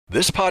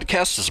This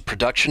podcast is a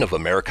production of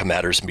America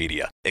Matters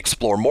Media.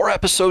 Explore more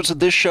episodes of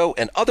this show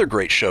and other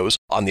great shows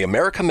on the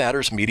America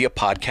Matters Media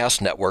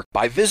Podcast Network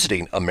by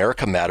visiting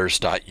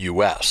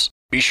americamatters.us.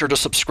 Be sure to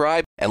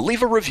subscribe and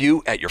leave a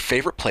review at your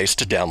favorite place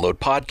to download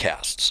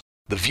podcasts.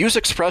 The views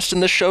expressed in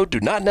this show do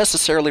not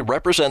necessarily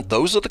represent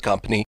those of the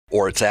company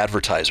or its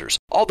advertisers,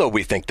 although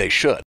we think they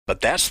should.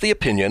 But that's the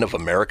opinion of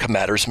America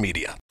Matters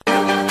Media.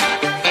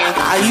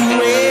 Are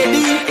you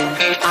ready?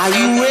 Are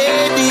you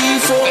ready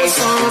for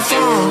some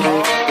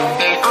fun?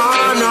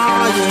 Oh no,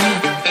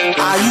 yeah.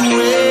 Are you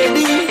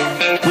ready?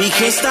 We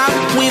can't stop,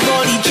 we've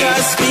only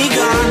just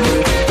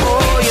begun.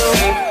 Oh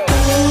yeah.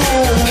 Ooh,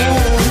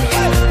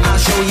 I'll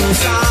show you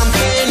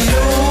something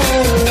new.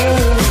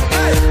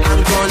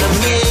 I'm gonna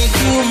make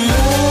you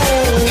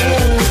move.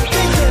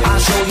 I'll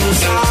show you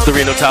something. The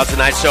Reno Town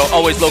Tonight Show,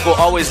 always local,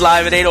 always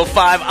live at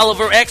 8:05.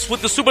 Oliver X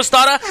with the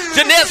superstar,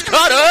 Janice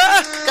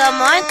Carter. Good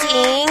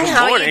morning.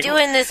 How are you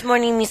doing this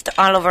morning, Mr.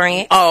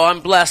 Oliver? Oh, I'm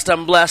blessed.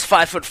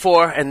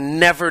 5'4" and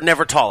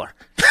never taller.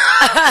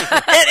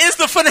 It is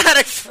the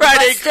Fanatic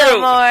Friday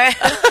crew. More.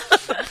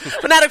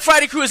 Fanatic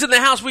Friday crew is in the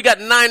house. We got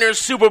Niners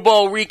Super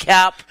Bowl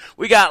recap.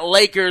 We got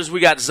Lakers. We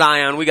got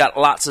Zion. We got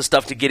lots of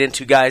stuff to get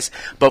into, guys.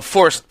 But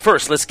first,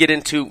 let's get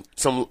into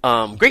some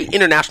great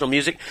international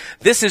music.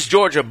 This is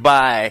Georgia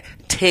by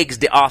Tiggs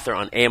the Author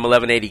on AM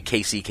 1180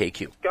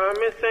 KCKQ. Got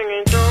me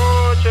singing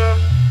Georgia.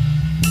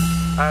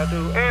 I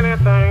do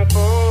anything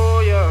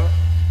for you.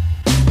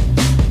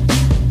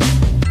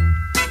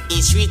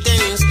 It's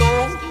written in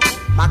stone.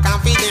 My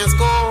confidence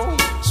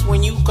goes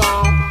when you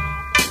come.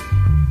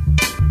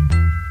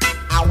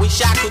 I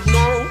wish I could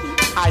know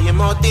how you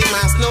melt in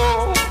my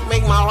snow,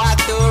 make my heart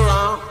go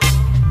wrong.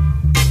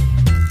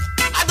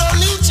 I don't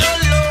need your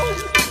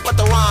love, but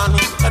the one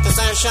let the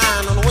sun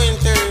shine on a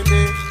winter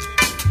day.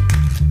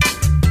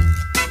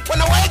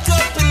 When I wake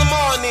up in the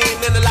morning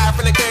and the light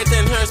from the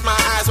curtain hurts my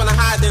eyes when I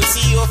hide and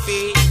see your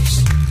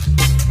face.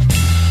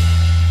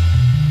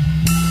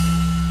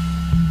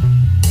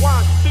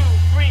 1, 2,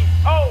 3,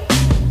 oh.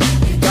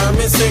 Got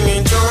me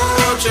singing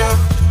Georgia.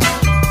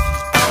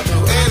 I'll do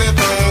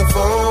anything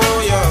for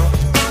you.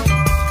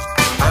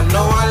 I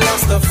know I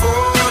lost a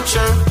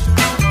fortune,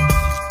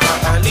 but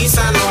at least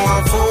I know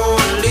I'm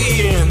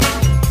falling.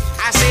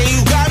 I say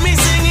you got me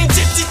singing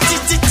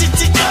Georgia.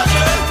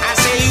 I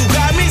say you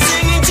got me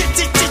singing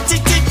Georgia.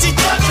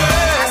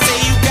 I say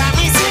you got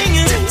me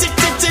singing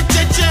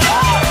Georgia.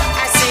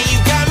 I say you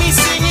got me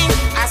singing.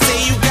 I say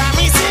you got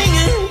me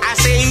singing. I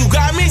say you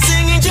got me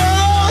singing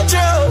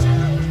Georgia.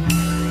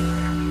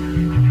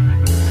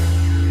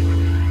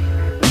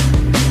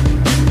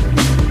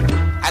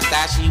 I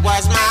thought she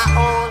was my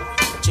own.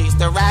 Chase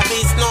the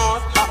rabbits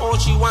north. How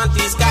old she want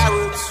these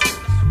carrots?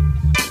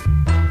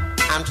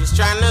 I'm just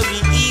trying to be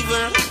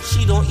even.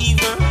 She don't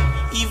even.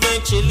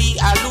 Eventually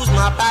I lose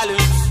my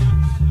balance.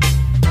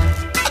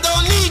 I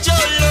don't need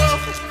your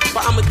love,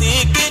 but I'm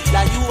addicted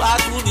like you are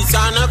to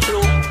designer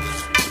clothes.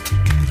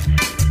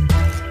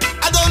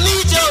 I don't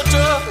need your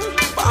drug,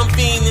 but I'm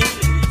feeling,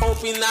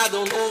 hoping I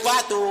don't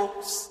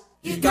overdose.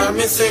 You got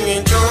me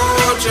singing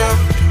Georgia.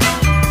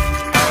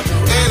 I'll do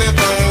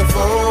anything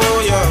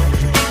for you.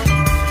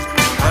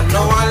 I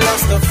know I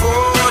lost a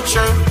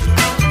fortune,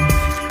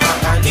 but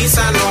at least I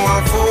know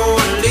I'm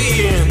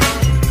falling.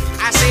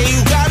 I say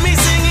you got me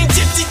singing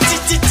Georgia.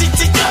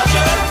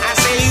 I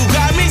say you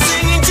got me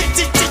singing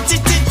Georgia.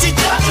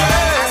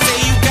 I say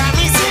you got me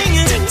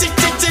singing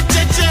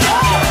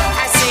Georgia.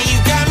 I say you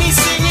got me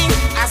singing.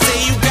 I say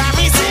you got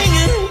me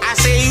singing. I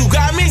say you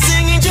got me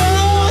singing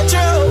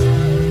Georgia.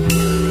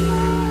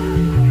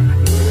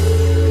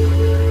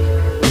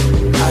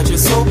 I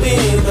just hope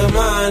in the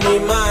money.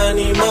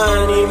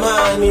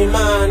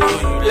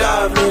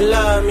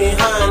 Love me,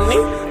 honey.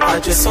 I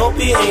just hope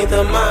it ain't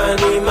the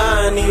money.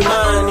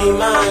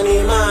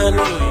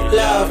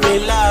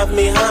 Love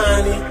me,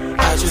 honey.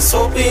 I just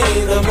hope it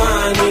ain't the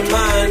money.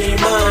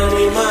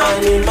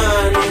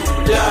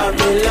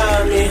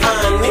 Love me,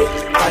 honey.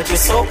 I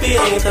just hope it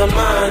ain't the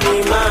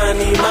money.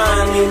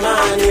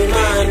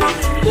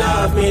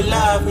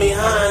 Love me,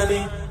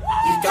 honey.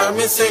 You got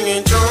me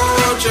singing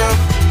Georgia.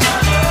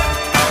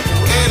 I'll do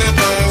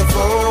anything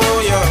for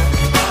you.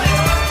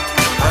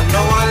 I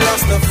know I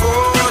lost a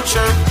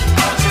fortune,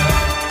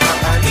 but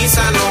at least I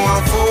know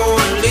I'm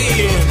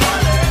falling.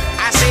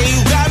 I say you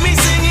got me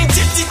singing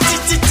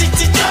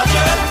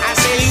Georgia. I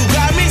say you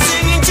got me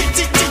singing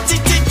Georgia.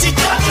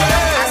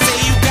 I say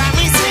you got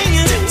me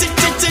singing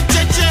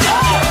Georgia.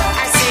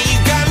 I say you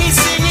got me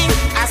singing.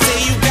 I say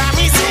you got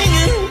me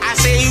singing. I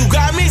say you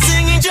got me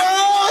singing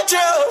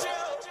Georgia.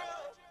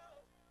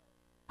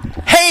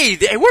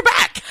 Hey, we're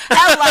back.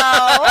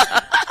 Hello.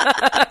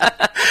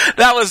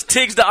 That was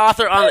Tiggs the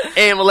Author on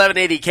AM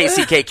 1180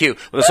 KCKQ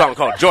with a song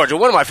called Georgia,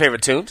 one of my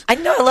favorite tunes. I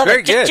know, I love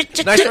Very it.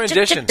 good. Nice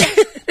rendition.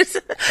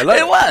 I love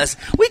it. It was.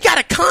 We got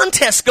a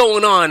contest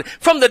going on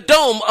from the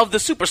dome of the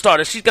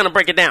Superstardust. She's going to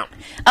break it down.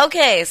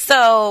 Okay,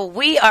 so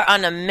we are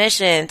on a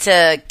mission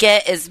to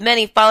get as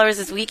many followers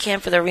as we can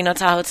for the Reno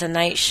Tahoe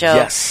Tonight show.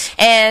 Yes.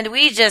 And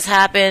we just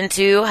happen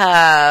to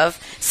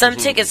have some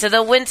tickets to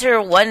the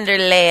Winter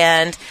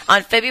Wonderland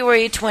on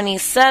February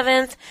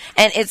 27th,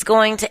 and it's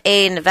going to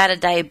aid Nevada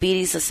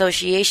Diabetes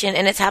Association,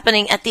 and it's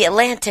happening at the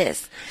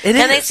Atlantis.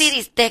 Can they see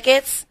these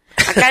tickets?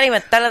 I can't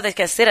even tell them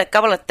to see a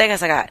couple of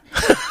tickets I got.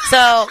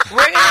 So we're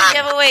going to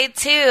give away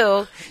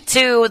 2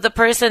 to the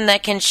person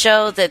that can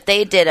show that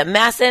they did a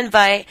mass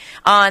invite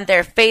on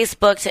their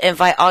Facebook to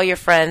invite all your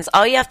friends.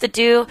 All you have to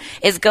do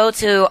is go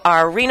to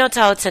our Reno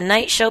Tahoe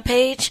Tonight show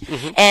page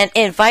and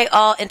invite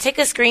all and take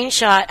a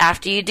screenshot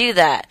after you do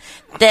that.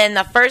 Then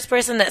the first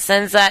person that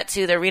sends that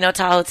to the Reno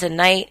Tahoe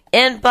Tonight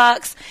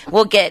inbox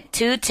will get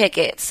 2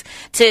 tickets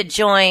to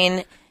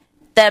join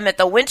them at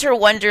the Winter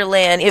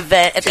Wonderland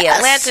event at the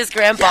Atlantis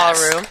Grand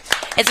Ballroom.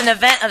 It's an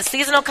event of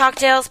seasonal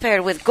cocktails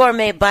paired with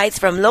gourmet bites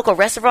from local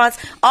restaurants.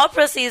 All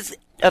proceeds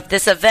of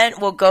this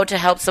event will go to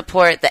help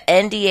support the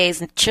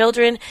NDA's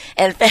Children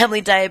and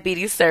Family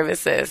Diabetes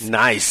Services.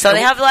 Nice. So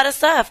they have a lot of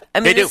stuff. I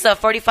mean, They do. it's a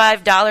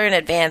 $45 in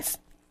advance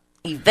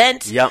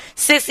event. Yep.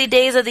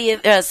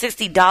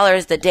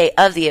 $60 the day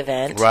of the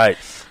event. Right.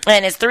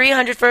 And it's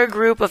 $300 for a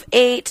group of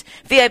 8.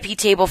 VIP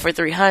table for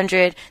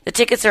 $300. The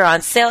tickets are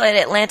on sale at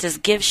Atlantis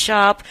Gift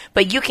Shop,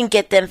 but you can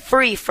get them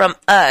free from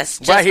us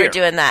just Right for here.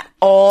 doing that.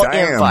 All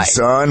Damn, invite.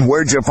 son,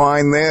 where'd you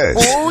find this?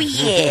 Oh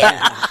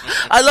yeah.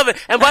 I love it.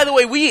 And by the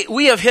way,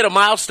 we have hit a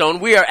milestone.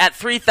 We are at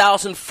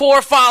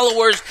 3,004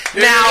 followers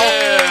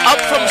now, up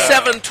from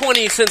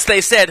 720 since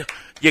they said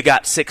you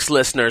got 6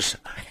 listeners.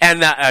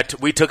 And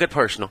we took it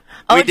personal.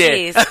 Oh, we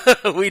did.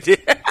 We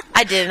did.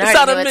 I didn't It's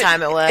already on know a what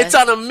time it was. It's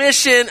on a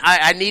mission.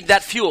 I need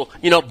that fuel,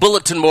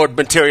 bulletin board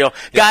material.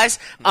 Guys,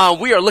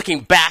 we are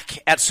looking back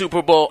at the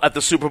Super Bowl.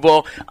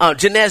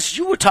 Janez,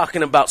 you were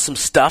talking about some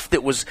stuff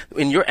that was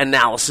in your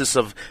analysis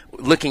of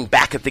looking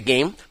back at the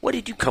game. What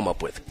did you come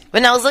up with?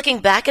 When I was looking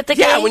back at the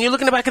game? Yeah, when you're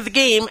looking back at the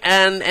game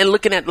and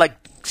looking at, like,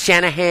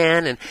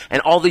 Shanahan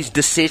and all these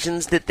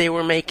decisions that they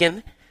were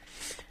making.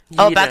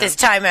 About this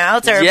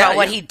timeout or about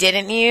what he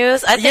didn't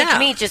use? I think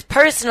me, just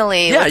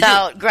personally,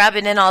 without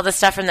grabbing in all the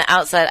stuff from the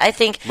outside, I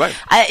think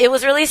it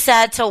was really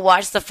sad to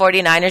watch the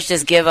 49ers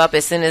just give up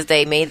as soon as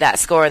they made that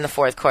score in the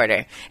fourth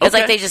quarter. It's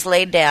like they just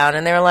laid down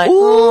and they were like,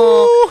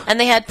 ooh, and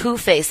they had poo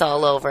face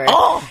all over.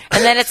 Oh.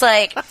 And then it's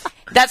like,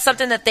 that's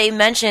something that they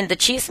mentioned, the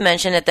Chiefs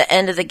mentioned at the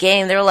end of the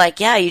game. They were like,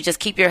 yeah, you just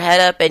keep your head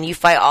up and you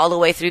fight all the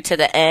way through to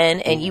the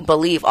end and you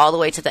believe all the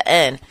way to the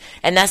end.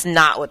 And that's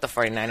not what the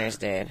 49ers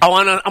did.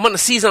 I'm going to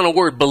seize on a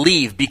word,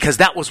 believe, because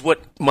that was what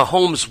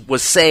Mahomes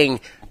was saying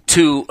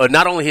to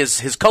not only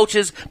his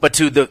coaches, but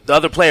to the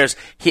other players.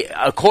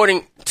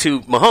 According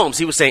to Mahomes,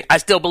 he was saying, I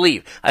still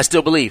believe.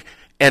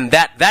 And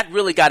that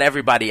really got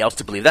everybody else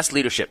to believe. That's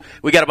leadership.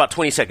 We got about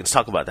 20 seconds.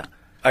 Talk about that.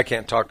 I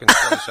can't talk in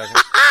 20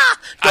 seconds.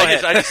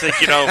 I just think,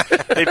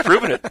 they've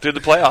proven it through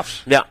the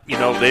playoffs. Yeah.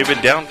 They've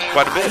been down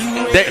quite a bit.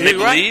 And they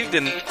believed,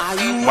 and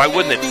why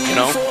wouldn't it?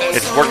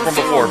 It's worked from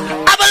before.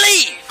 I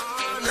believe!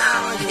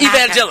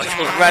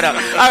 Evangelical, right up.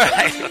 All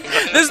right.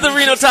 This is the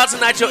Reno Tahoe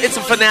Tonight Show. It's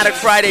a Fanatic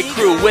Friday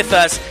crew with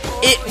us.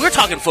 We're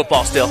talking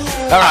football still.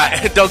 All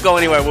right. Don't go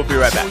anywhere. We'll be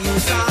right back.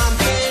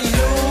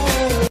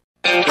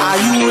 Are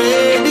you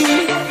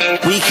ready?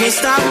 We can't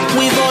stop.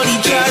 We've only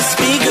just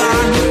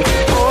begun.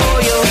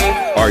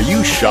 Are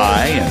you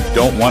shy and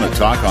don't want to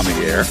talk on the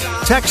air?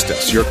 Text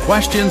us your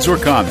questions or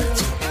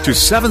comments to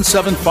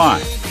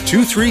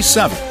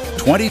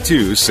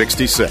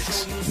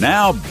 775-237-2266.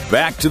 Now,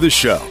 back to the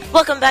show.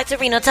 Welcome back to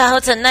Reno Tahoe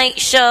Tonight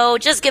Show.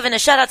 Just giving a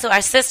shout out to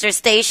our sister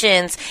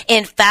stations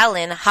in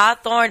Fallon,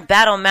 Hawthorne,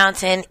 Battle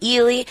Mountain,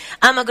 Ely,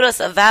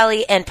 Amagrosa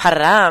Valley, and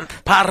Paramp.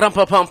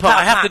 Parampa-pumpa.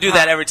 I have to do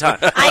that every time.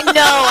 I know.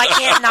 I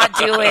can't not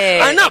do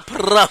it. I know.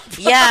 Paramp.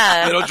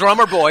 Yeah. Little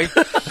drummer boy.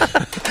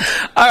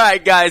 All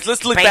right, guys.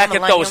 Let's look Bring back at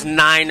millennium. those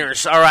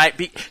Niners. All right.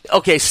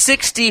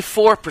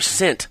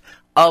 64%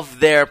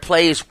 of their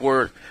plays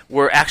were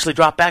actually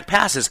drop back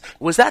passes.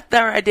 Was that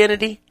their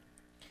identity?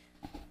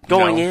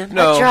 Going in?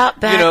 No. A drop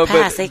back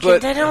pass.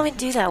 But They don't even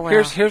do that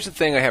well. Here's the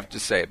thing I have to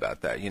say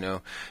about that.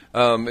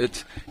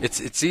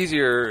 It's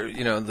easier.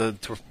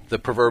 The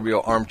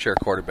proverbial armchair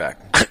quarterback.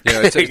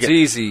 It's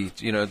easy.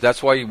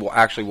 That's why you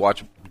actually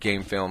watch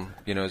game film.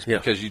 Is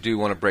because you do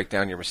want to break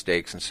down your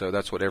mistakes, and so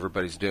that's what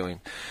everybody's doing.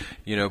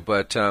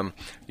 But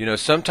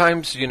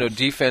sometimes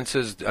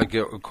defenses.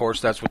 Of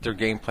course, that's what their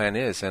game plan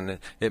is, and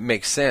it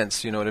makes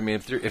sense. You know what I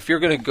mean? If you're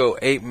going to go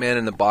 8 men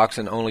in the box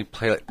and only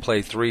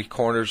play 3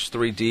 corners,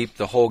 3 deep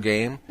the whole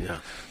game. Yeah.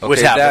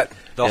 Okay,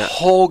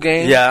 whole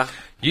game. Yeah.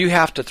 You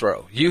have to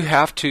throw. You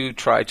have to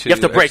try to. You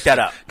have to break that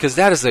up. Because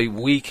that is a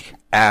weak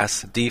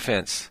ass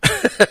defense.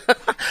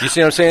 You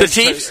see what I'm saying? The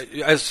Chiefs?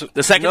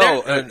 The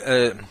secondary?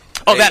 No.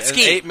 That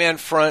scheme. 8-man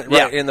front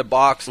right in the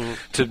box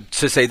to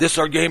say this is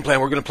our game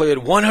plan. We're going to play at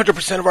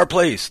 100% of our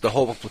plays. That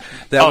would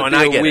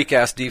be a weak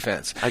ass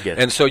defense. I get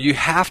it. And so you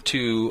have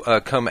to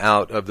come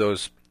out of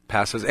those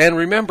passes. And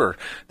remember,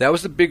 that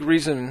was the big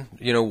reason,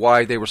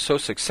 why they were so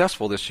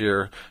successful this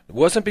year. It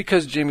wasn't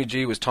because Jimmy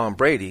G was Tom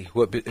Brady.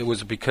 It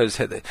was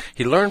because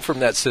he learned from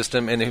that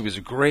system, and he was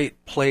a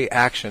great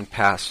play-action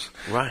pass.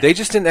 Right. They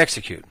just didn't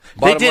execute.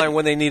 Bottom line,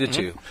 when they needed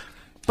to.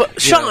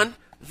 But, Sean,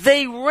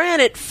 they ran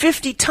it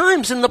 50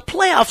 times in the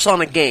playoffs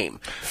on a game.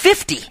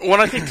 50. Well,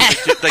 I think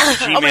like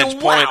G-Man's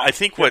point, wow. I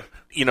think what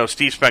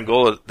Steve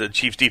Spagnuolo, the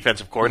Chiefs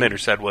defensive coordinator,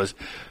 said was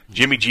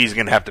Jimmy G is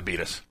going to have to beat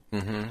us.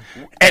 And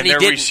their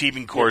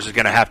receiving corps is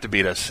going to have to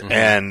beat us.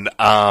 And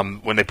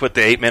when they put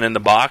the 8 men in the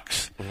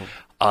box,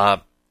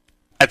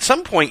 at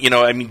some point,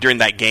 during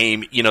that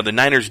game, the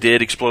Niners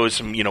did exploit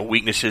some,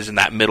 weaknesses in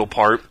that middle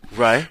part.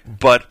 Right.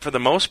 But for the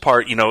most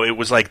part, it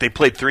was like they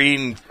played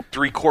 3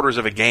 3/4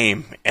 of a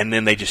game, and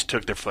then they just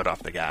took their foot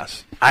off the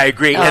gas. I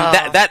agree.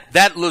 And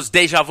that was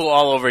deja vu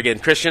all over again.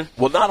 Christian?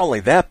 Well, not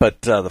only that,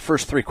 but the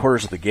first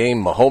 3/4 of the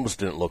game, Mahomes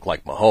didn't look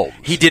like Mahomes.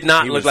 He did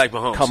not look was like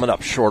Mahomes. Coming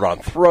up short on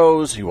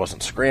throws. He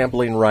wasn't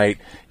scrambling right.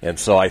 And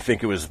so I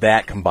think it was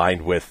that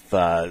combined with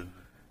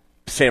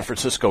San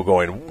Francisco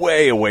going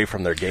way away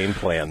from their game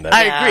plan.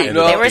 I agree.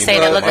 They were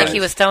saying it looked like he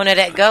was throwing it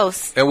at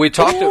ghosts. And we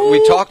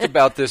talked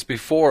about this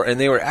before, and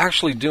they were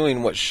actually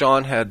doing what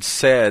Sean had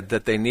said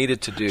that they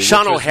needed to do.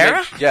 Sean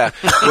O'Hara?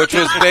 Which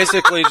was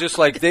basically just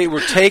like they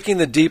were taking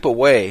the deep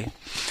away,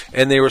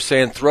 and they were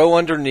saying throw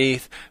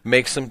underneath,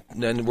 and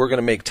we're going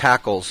to make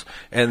tackles,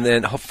 and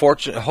then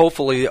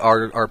hopefully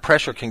our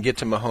pressure can get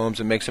to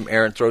Mahomes and make some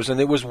errant throws, and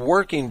it was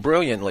working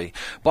brilliantly.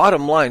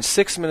 Bottom line,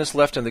 6 minutes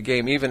left in the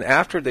game, even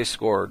after they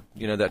scored,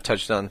 that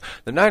touchdown,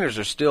 the Niners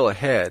are still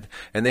ahead,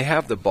 and they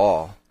have the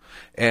ball.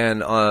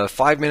 And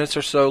 5 minutes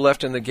or so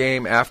left in the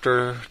game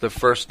after the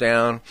first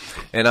down,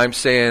 and I'm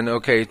saying,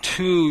 okay,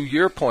 to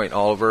your point,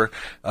 Oliver,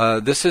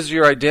 this is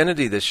your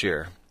identity this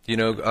year.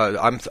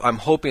 I'm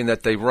hoping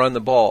that they run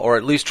the ball, or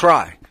at least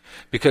try,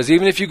 because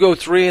even if you go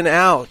 3 and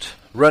out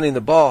running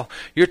the ball,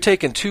 you're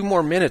taking 2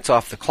 more minutes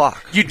off the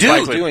clock. You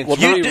do. By doing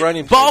three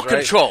running ball plays, right?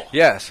 control.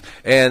 Yes,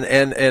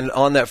 and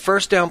on that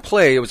first down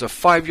play, it was a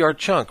 5-yard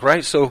chunk,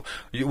 right? So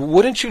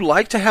wouldn't you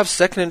like to have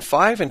 2nd and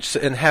 5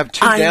 and have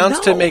 2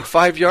 downs to make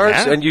 5 yards,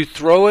 and you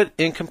throw it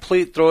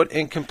incomplete,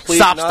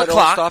 stops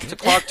the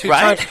clock 2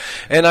 times?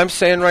 And I'm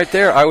saying right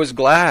there, I was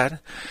glad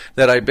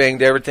that I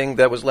banged everything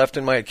that was left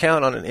in my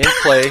account on an in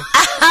play.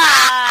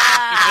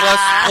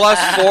 plus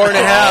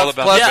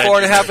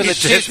 4.5 in the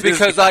Chiefs,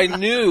 because I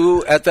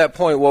knew at that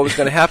point what was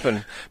going to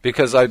happen,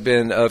 because I've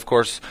been, of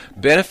course,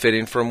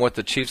 benefiting from what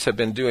the Chiefs have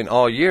been doing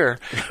all year,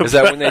 is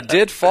that when they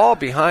did fall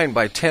behind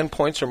by 10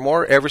 points or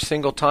more every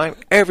single time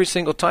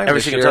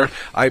this year,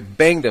 I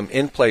banged them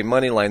in play,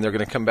 money line, they're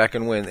going to come back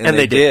and win. And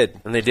they did.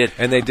 And they did.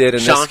 And they did in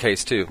Sean? this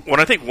case, too. Well,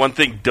 I think one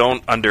thing,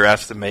 don't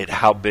underestimate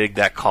how big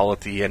that call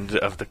at the end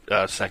of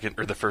the second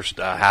or the first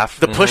half.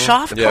 The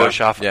push-off? The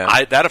push-off.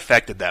 Yeah. That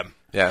affected them.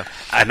 Yeah.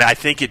 And I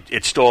think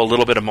it stole a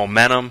little bit of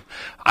momentum.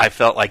 I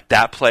felt like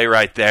that play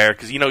right there,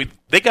 because,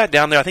 they got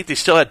down there. I think they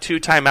still had 2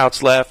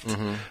 timeouts left,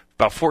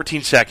 about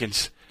 14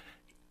 seconds.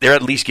 They're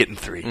at least getting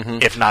 3,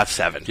 if not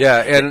 7. Yeah,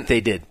 and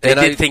they did. They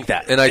did think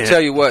that. And I tell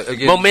you what,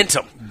 again,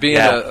 momentum. Being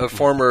a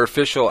former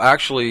official,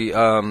 actually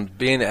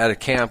being at a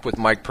camp with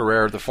Mike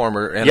Pereira, the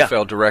former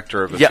NFL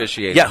director of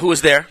officiating. Yeah, who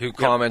was there? Who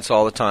comments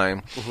all the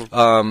time.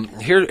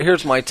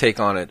 Here's my take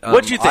on it.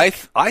 What do you think?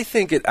 I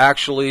think it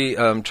actually,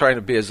 trying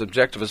to be as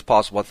objective as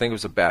possible, I think it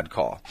was a bad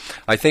call.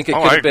 I think it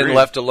could have been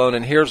left alone,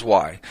 and here's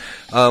why.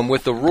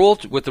 With the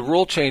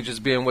rule changes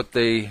being what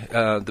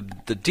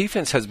the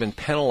defense has been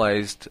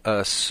penalized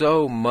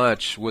so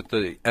much with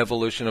the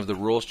evolution of the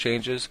rules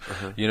changes,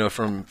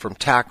 from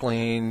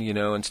tackling,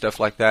 and stuff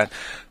like that.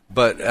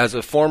 But as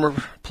a former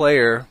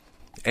player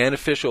and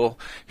official,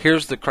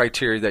 here's the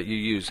criteria that you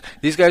use.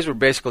 These guys were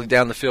basically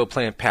down the field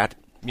playing patty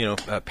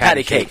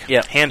cake.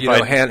 Yeah,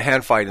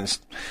 hand fight.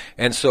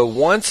 And so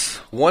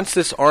once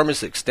this arm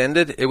is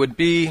extended, it would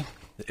be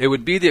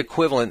the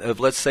equivalent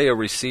of, let's say, a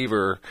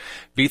receiver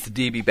beat the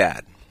DB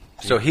bad.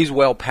 So he's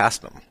well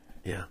past them.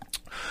 Yeah.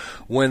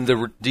 When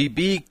the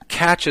DB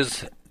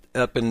catches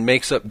up and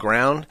makes up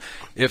ground,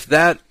 if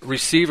that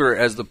receiver,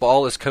 as the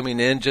ball is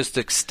coming in, just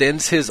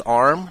extends his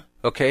arm,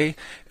 okay,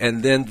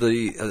 and then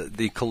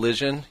the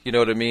collision, you know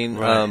what I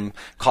mean,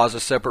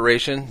 causes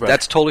separation,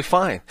 that's totally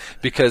fine,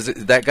 because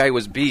that guy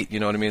was beat, you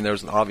know what I mean, there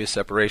was an obvious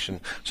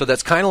separation. So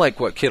that's kind of like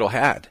what Kittle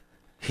had.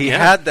 He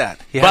had that.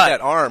 He had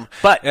that arm.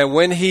 And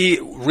when he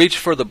reached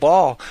for the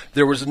ball,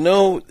 there was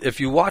no,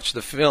 if you watch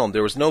the film,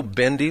 there was no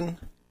bending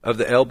of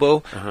the elbow,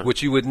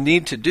 which you would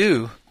need to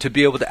do to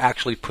be able to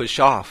actually push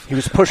off. He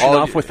was pushing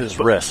off with his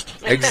wrist.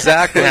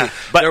 Exactly.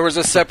 But there was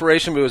a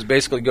separation, but it was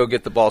basically go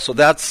get the ball. So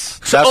that's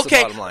the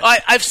bottom line.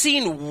 I've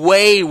seen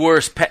way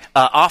worse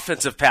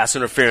offensive pass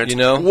interference.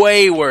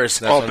 Way worse.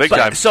 Big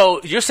time. So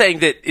you're saying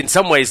that in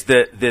some ways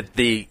that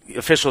the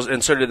officials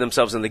inserted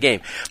themselves in the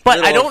game.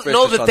 But I don't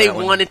know that they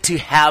wanted to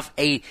have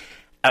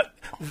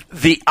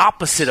the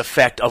opposite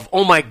effect of,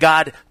 oh my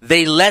God,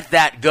 they let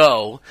that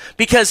go,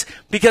 because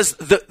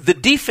the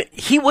defense,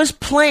 he was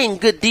playing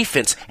good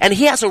defense, and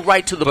he has a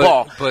right to the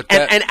ball.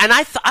 And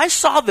I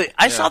saw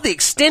the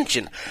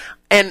extension.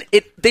 and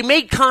they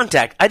made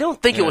contact. I don't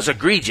think it was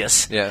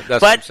egregious. Yeah, that's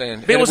but what I'm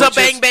saying. It was a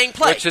bang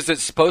play. Which is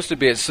it's supposed to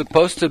be. It's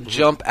supposed to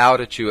jump out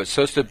at you. It's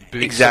supposed to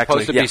be Yeah.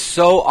 be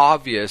so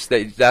obvious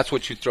that that's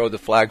what you throw the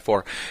flag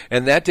for,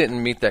 and that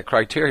didn't meet that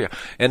criteria.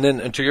 And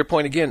then, and to your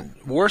point again,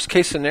 worst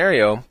case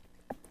scenario.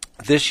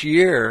 This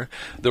year,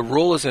 the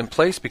rule is in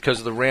place because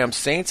of the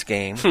Rams-Saints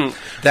game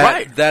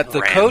that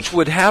the coach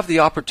would have the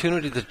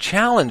opportunity to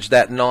challenge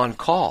that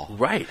non-call.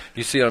 Right.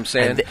 You see what I'm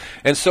saying?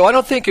 And so I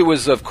don't think it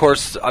was, of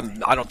course,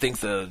 I don't think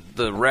the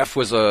ref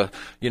was a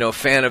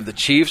fan of the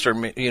Chiefs or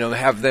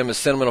have them as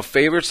sentimental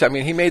favorites. I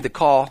mean, he made the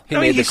call.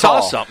 He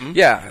saw something.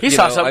 Yeah, he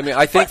saw something. I mean,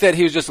 I think that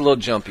he was just a little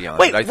jumpy on it.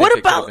 Wait, I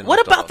think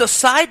what about the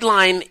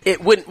sideline?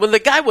 When the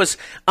guy was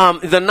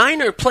the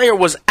Niner player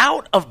was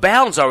out of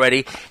bounds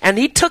already, and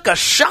he took a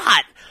shot.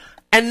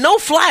 And no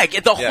flag.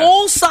 The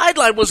whole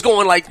sideline was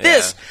going like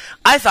this.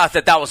 I thought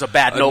that was a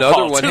bad no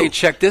call, one. too. Hey,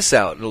 check this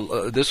out.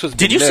 This was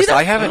Did you missed. see that?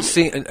 I haven't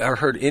seen or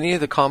heard any of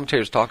the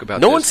commentators talk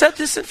about this. No one said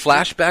this?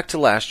 Flashback to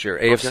last year,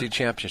 AFC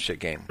Championship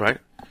game. Right.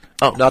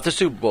 Oh. Not the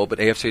Super Bowl, but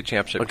AFC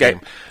Championship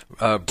game.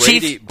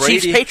 Brady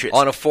Chiefs-Patriots.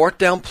 On a fourth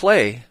down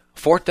play,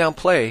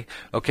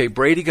 okay,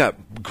 Brady got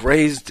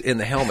grazed in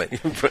the helmet.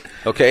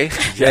 Okay?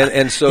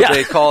 And so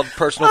they called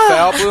personal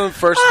foul, boom,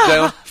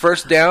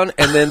 first down,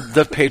 and then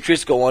the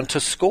Patriots go on to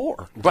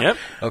score. Right. Yep.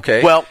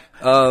 Okay. Well,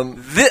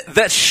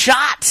 the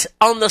shot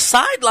on the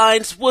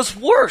sidelines was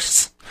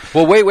worse.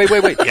 Well,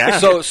 wait. Yeah.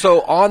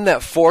 So on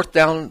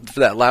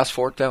that last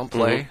fourth down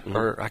play,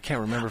 or I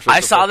can't remember. If I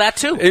saw that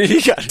too.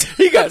 He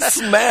got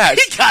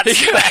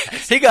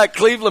smashed. He got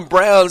Cleveland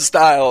Browns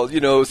style,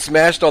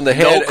 smashed on the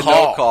head.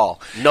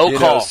 No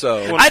call.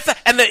 So I thought,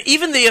 and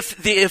even the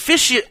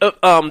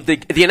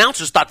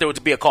announcers thought there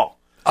would be a call.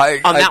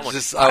 I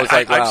was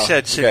like, wow. I've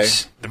said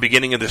since the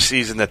beginning of the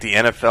season that the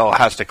NFL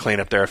has to clean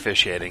up their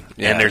officiating,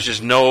 and there's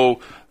just no.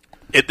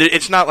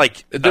 It's not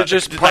like they're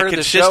just part of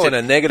the show in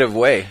a negative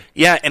way.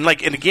 Yeah, and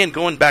again,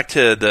 going back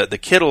to the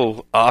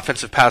Kittle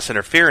offensive pass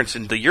interference,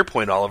 and to your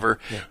point, Oliver,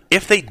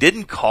 if they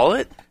didn't call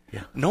it,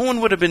 no one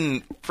would have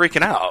been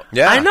freaking out.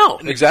 Yeah, I know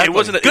exactly. It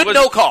wasn't a good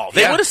no call.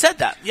 They would have said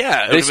that.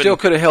 Yeah, they still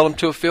could have held him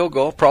to a field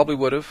goal. Probably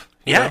would have.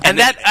 Yeah, and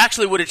that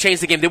actually would have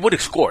changed the game. They would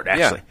have scored,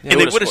 actually. And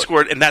they would have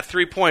scored, and that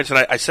 3 points, and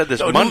I said this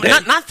Monday.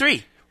 Not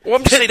 3. Well,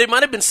 I'm saying they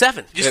might have been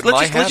 7.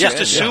 Let's just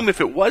assume if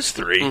it was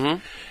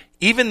 3,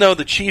 even though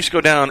the Chiefs go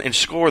down and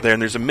score there,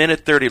 and there's a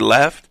minute 30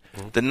 left,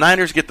 the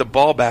Niners get the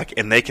ball back,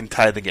 and they can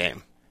tie the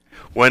game.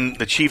 When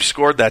the Chiefs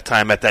scored that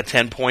time at that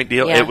 10-point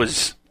deal, that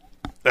was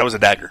a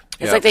dagger.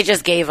 It's like they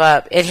just gave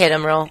up. It hit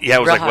them real. Yeah, it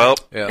was real like,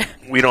 hard.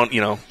 we don't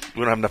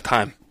have enough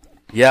time.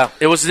 Yeah,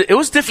 it was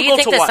difficult Do you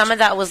think to that watch. some of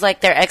that was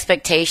like their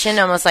expectation?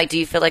 Almost like, do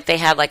you feel like they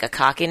had like a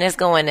cockiness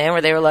going in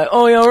where they were like,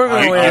 "Oh yeah, we're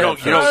going to win"?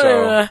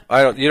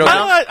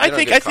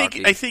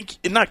 I think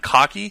not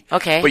cocky.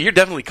 Okay, but you're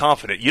definitely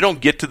confident. You don't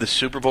get to the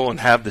Super Bowl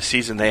and have the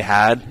season they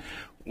had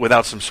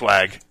without some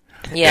swag.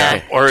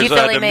 Yeah. Or do as you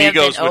feel the may have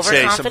been Migos would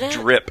say, some overconfident?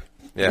 drip.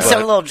 Yeah. Some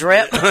little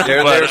drip.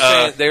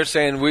 They're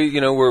saying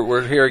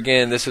we're here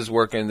again. This is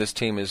working. This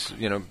team is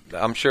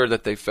I'm sure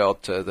that they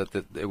felt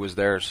that it was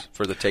theirs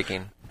for the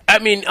taking. I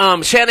mean,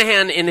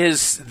 Shanahan in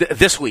his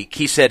this week,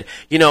 he said,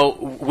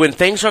 when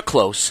things are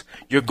close,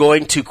 you're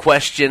going to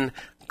question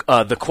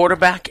the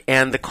quarterback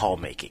and the call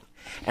making,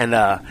 and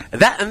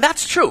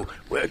that's true.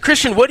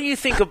 Christian, what do you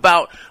think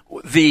about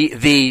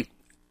the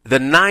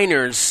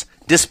Niners'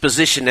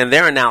 disposition and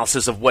their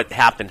analysis of what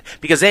happened?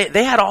 Because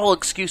they had all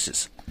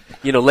excuses.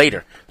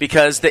 Later,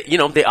 because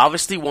they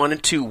obviously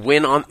wanted to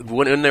win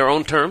in their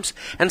own terms,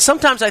 and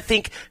sometimes I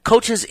think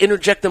coaches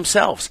interject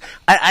themselves.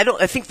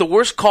 I think the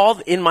worst call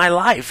in my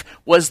life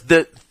was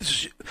the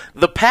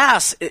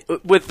pass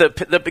with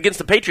against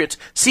the Patriots,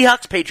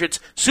 Seahawks Patriots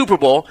Super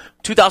Bowl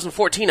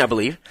 2014, I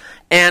believe,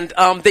 and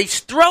they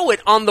throw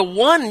it on the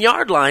 1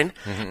 yard line,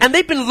 and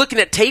they've been looking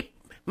at tape.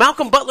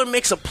 Malcolm Butler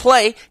makes a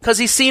play because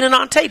he's seen it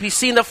on tape. He's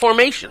seen the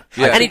formation,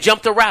 and he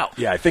jumped a route.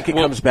 Yeah, I think it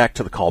comes back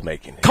to the call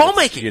making.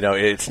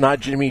 It's not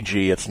Jimmy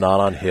G. It's not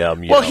on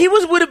him. He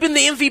would have been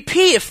the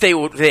MVP if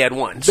they had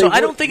won. So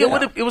I don't think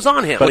it was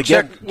on him. But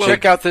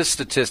check out this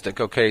statistic.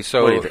 Okay,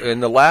 so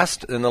in the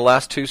last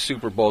 2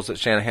 Super Bowls that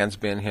Shanahan's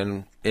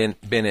been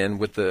in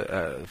with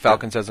the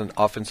Falcons as an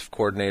offensive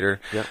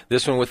coordinator,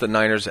 this one with the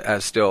Niners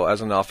as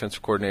an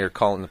offensive coordinator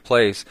calling the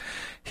plays.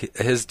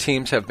 His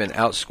teams have been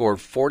outscored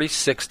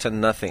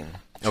 46-0.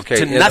 Okay,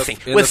 to nothing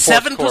with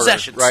 7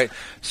 possessions. Right.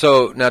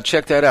 So now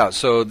check that out.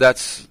 So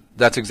that's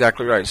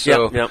exactly right.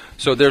 So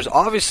so there's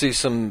obviously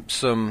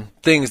some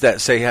things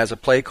that say has a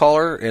play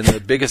caller in the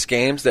biggest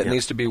games that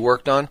needs to be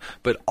worked on,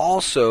 but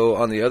also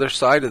on the other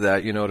side of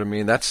that, you know what I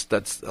mean? That's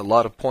a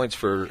lot of points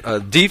for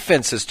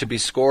defenses to be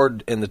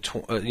scored in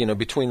the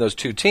between those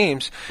two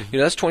teams.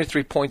 That's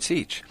 23 points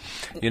each.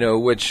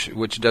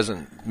 Which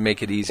doesn't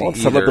make it easy. Well,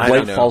 some of the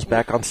blame falls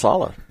back on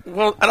Saleh.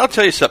 Well, and I'll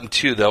tell you something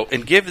too, though,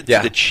 and give it to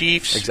the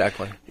Chiefs.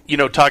 Exactly.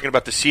 Talking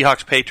about the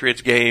Seahawks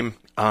Patriots game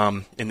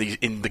in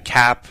the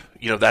cap.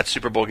 That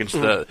Super Bowl against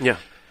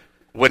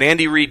what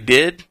Andy Reid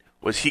did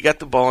was he got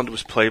the ball into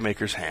his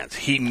playmakers' hands.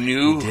 He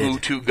knew who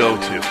to go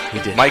to. He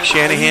did. Mike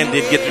Shanahan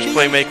did get his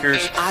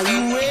playmakers.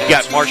 You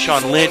got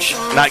Marshawn Lynch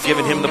not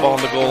giving him the ball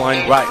on the goal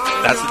line. Right.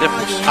 That's the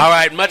difference. All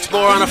right, much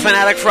more on a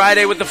Fanatic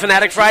Friday with the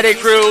Fanatic Friday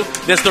crew.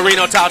 This is the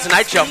Reno Tahoe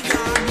Tonight Show.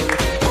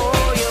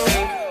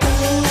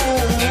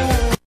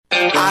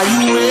 Are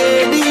you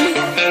ready?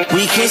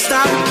 We can't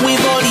stop,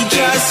 we've only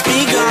just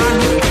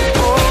begun.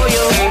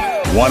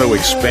 Want to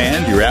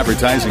expand your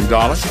advertising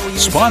dollar?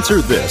 Sponsor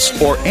this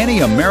or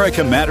any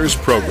America Matters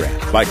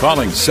program by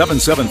calling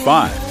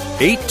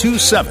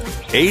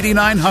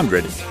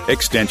 775-827-8900,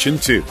 extension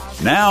 2.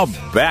 Now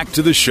back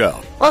to the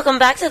show. Welcome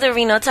back to the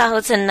Reno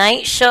Tahoe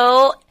Tonight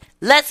Show.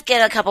 Let's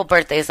get a couple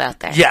birthdays out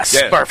there. Yes,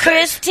 birthdays.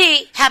 Chris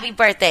T, happy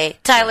birthday.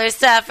 Tyler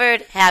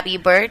Stafford, happy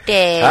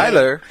birthday.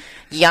 Tyler.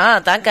 Yeah,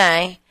 that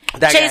guy.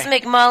 Chase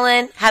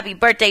McMullen, happy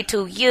birthday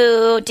to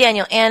you.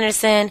 Daniel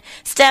Anderson,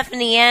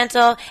 Stephanie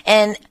Anto,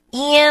 and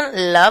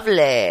Ian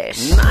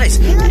Lovelace. Nice.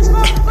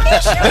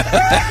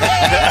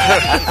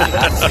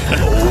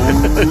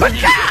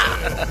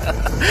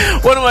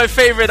 One of my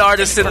favorite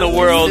artists in the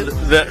world,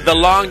 the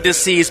long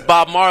deceased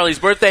Bob Marley's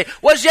birthday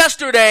was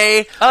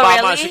yesterday. Oh, Bob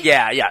really? Marley,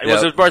 it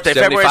was his birthday,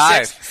 75.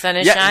 February 6th. Sun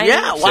is Yeah, shining.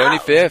 yeah, wow.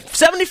 75th.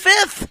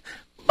 75th.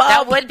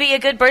 That would be a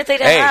good birthday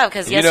to have,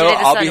 because yesterday the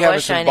I'll sun be having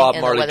was some shining Bob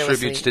and Marley the weather was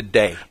tributes sweet.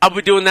 today. I'll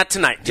be doing that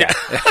tonight. Yeah. Do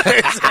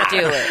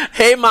it.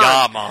 Hey, Mom.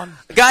 Yeah, Mom.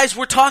 Guys,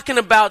 we're talking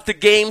about the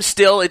game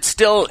still. It's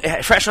still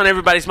fresh on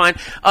everybody's mind.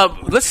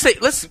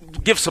 Let's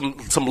give some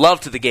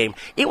love to the game.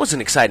 It was an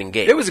exciting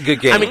game. It was a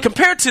good game. I mean,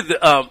 compared to the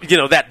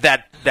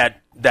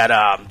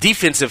that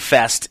defensive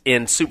fest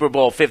in Super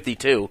Bowl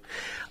 52.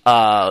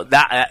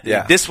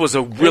 This was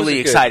a really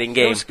exciting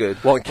game. It was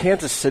good. Well, and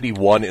Kansas City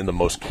won in the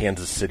most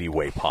Kansas City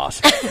way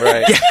possible.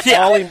 Right.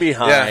 Falling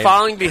behind. Yeah.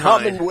 Falling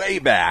behind. Coming way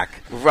back.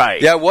 Right.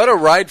 Yeah, what a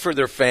ride for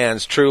their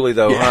fans, truly,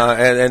 though,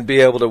 and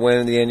be able to win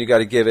in the end. You got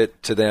to give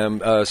it to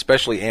them,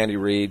 especially Andy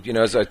Reid. You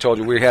know, as I told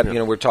you,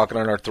 we're talking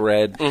on our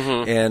thread,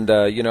 and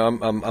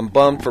I'm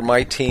bummed for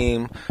my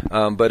team,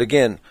 but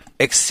again,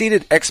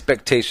 exceeded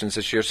expectations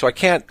this year, so I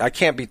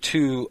can't be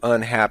too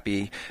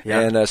unhappy,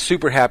 and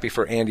super happy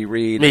for Andy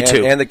Reid. Me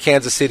too. And the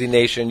Kansas City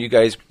Nation. You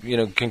guys,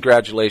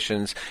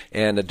 congratulations,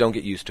 and don't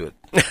get used to it.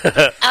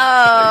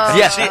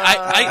 Yes.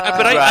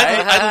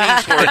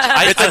 I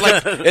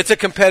lean towards. It's a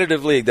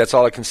competitive league. That's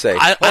all I can say.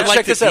 I like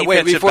check the this out. Wait,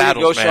 defensive before you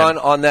battles, go, man. Sean.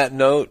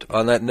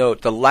 On that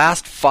note, the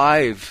last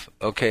 5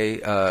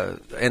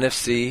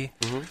 NFC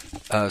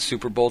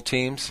Super Bowl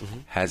teams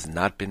has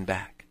not been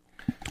back.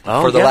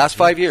 For the last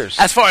 5 years.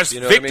 As far as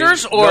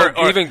victors or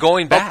even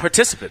going back.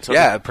 participants. Okay.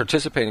 Yeah,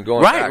 participating,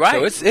 going Right, back.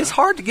 right. So it's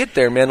hard to get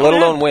there, man, let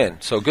alone win.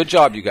 So good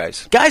job, you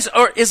guys. Guys,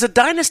 is a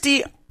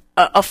dynasty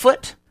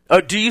afoot? Or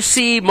do you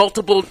see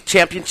multiple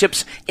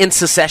championships in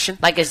succession?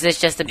 Like, is this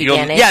just the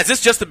beginning? Yeah, is this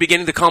just the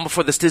beginning, the calm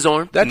before the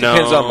stizzarm? That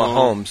depends on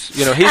Mahomes.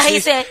 He's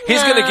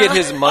going to get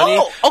his money.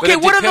 Okay,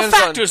 but what are the depends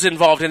factors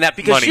involved in that?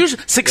 Because Money.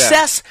 usually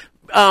success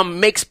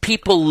makes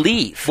people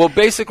leave. Well,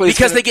 basically, it's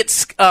because gonna- they get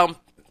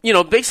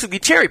basically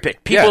cherry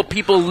picked.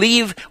 People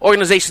leave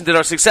organizations that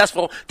are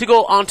successful to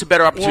go on to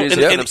better opportunities for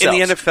in themselves.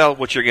 the NFL,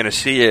 what you're going to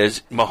see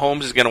is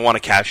Mahomes is going to want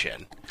to cash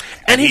in,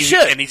 and he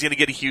should, and he's going to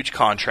get a huge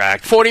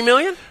contract, $40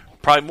 million,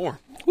 probably more.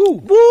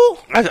 Woo!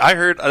 I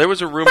heard there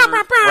was a rumor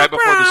right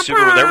before the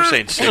Super Bowl. They were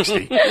saying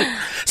 60.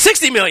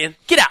 $60 million.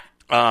 Get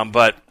out.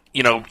 But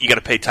you got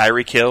to pay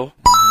Tyreek Hill.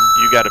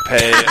 You got to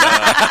pay.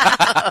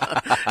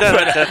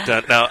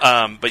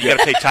 But you got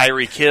to pay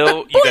Tyreek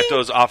Hill. You got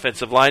those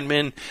offensive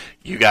linemen.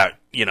 You got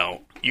a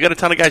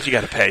ton of guys you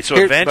got to pay. So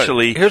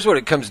eventually, here's what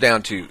it comes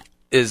down to: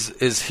 is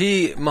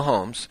he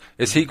Mahomes?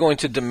 Is he going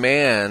to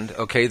demand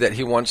that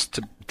he wants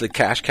the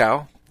cash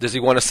cow? Does he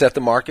want to set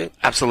the market?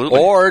 Absolutely.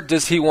 Or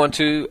does he want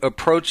to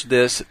approach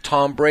this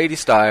Tom Brady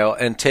style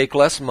and take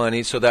less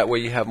money so that way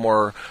you have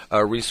more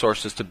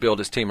resources to build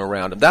his team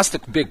around him? That's the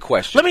big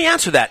question. Let me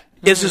answer that.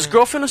 Is his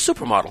girlfriend a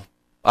supermodel?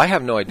 I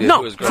have no idea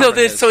who his So girlfriend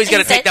is. he's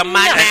going to take the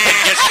money. and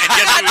guess who he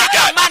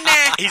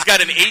got? He's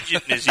got an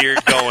agent in his ear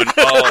going,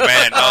 "Oh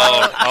man,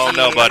 oh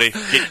no, buddy,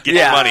 get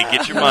your money,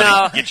 get your money,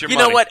 No, get your you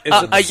money." know what? Is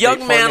it the A State young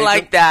Farm man agent?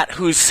 like that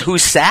who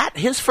sat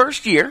his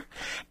first year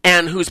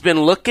and who's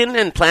been looking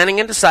and planning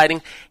and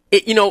deciding,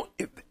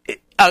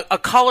 a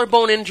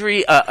collarbone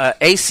injury,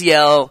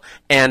 ACL,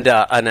 and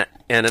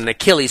an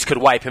Achilles could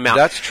wipe him out.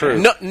 That's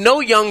true. No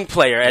young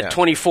player at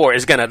 24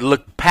 is going to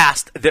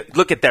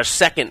look at their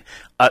second.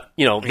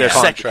 Their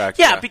Contract, second.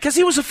 Yeah, because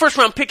he was a first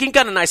round pick. He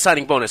got a nice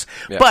signing bonus.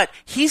 Yeah. But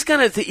he's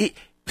going to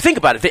think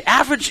about it. The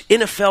average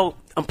NFL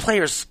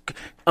player's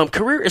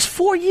career is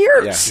 4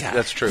 years. Yeah,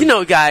 that's true.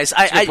 Guys,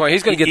 a good point.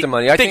 He's gonna get the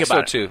money. I think so,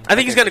 about it. too. I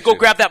think he's going to go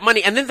grab that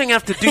money, and then they're going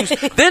to have to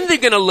do. Then they're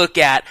going to look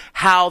at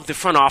how the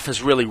front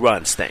office really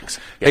runs things.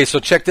 Hey, so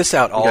check this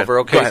out, Oliver.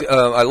 Go Okay, ahead.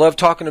 I love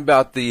talking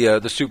about the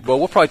Super Bowl.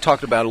 We'll probably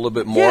talk about it a little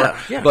bit more.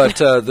 Yeah. But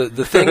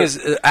the thing is,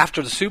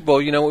 after the Super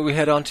Bowl, what we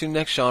head on to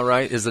next, Sean?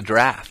 Right, is the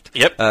draft.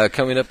 Yep.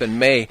 Coming up in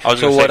May. I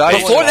was gonna say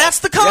baseball. Before that's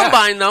the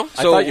combine, though.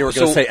 I thought you were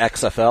going to say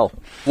XFL.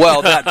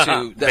 Well, that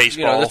too.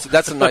 Baseball.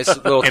 That's a nice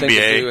little thing to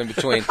NBA. do in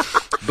between.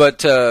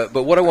 But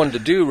what I wanted to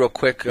do real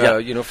quick,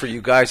 for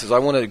you guys, is I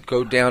want to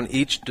go down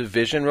each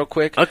division real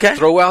quick. Okay.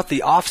 Throw out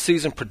the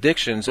off-season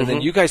predictions, and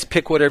then you guys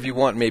pick whatever you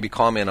want and maybe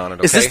comment on it,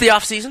 okay? Is this the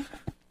off-season?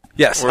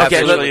 Yes,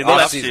 Okay,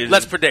 absolutely.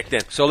 let's predict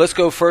then. So let's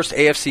go first,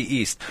 AFC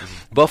East.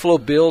 Buffalo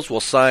Bills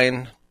will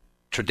sign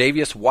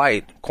Tre'Davious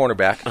White,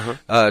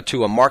 cornerback,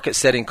 to a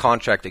market-setting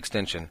contract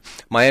extension.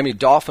 Miami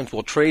Dolphins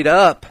will trade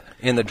up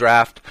in the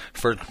draft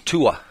for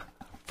Tua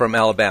from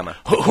Alabama.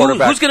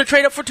 Who's going to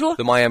trade up for Tua?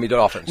 The Miami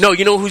Dolphins. No,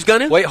 you know who's going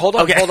to? Wait, hold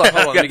on.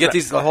 Let me get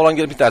these. Hold on,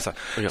 get me that.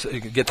 Okay. So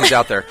get these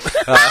out there.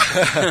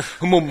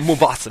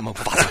 Mufasa.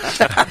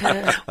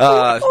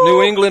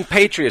 New England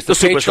Patriots. The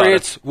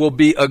Patriots will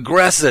be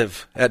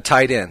aggressive at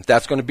tight end.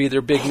 That's going to be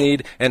their big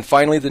need. And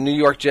finally, the New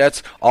York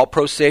Jets.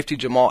 All-pro safety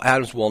Jamal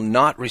Adams will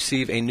not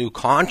receive a new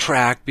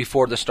contract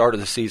before the start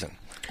of the season.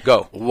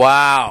 Go.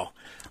 Wow.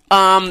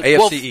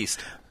 AFC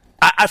East.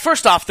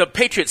 First off, the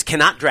Patriots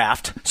cannot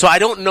draft, so I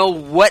don't know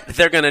what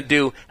they're going to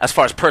do as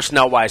far as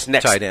personnel-wise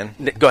next. Tight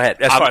end. Go ahead.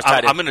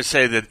 I'm going to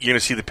say that you're going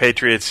to see the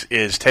Patriots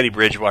is Teddy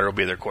Bridgewater will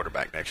be their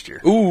quarterback next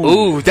year.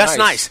 Ooh, that's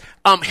nice.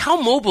 How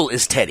mobile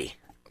is Teddy?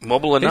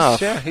 Mobile enough.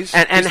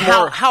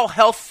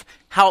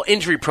 How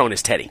injury-prone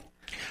is Teddy?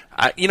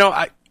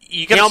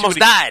 He almost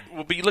died.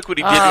 Well, but you look what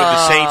he did with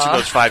the Saints in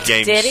those 5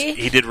 games. Did he?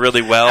 He did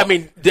really well. I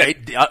mean,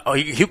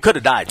 he could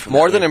have died.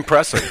 More than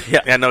impressive.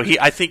 Yeah, no.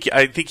 I think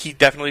he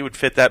definitely would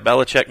fit that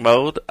Belichick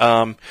mode.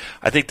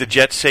 I think the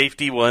Jets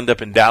safety will end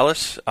up in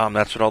Dallas.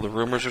 That's what all the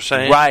rumors are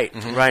saying. Right,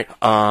 right.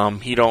 I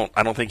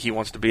don't think he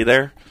wants to be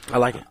there. I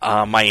like it.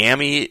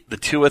 Miami, the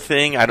Tua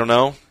thing. I don't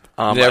know.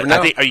 You never know.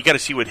 I think you got to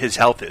see what his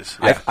health is.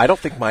 I don't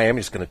think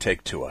Miami's going to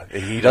take Tua.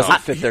 He doesn't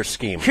fit their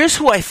scheme. Here's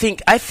who I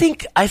think. I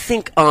think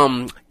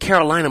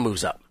Carolina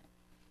moves up.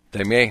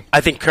 They may.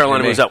 I think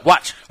Carolina moves up.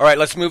 Watch. All right,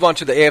 let's move on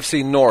to the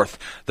AFC North.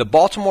 The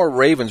Baltimore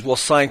Ravens will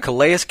sign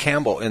Calais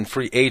Campbell in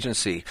free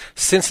agency.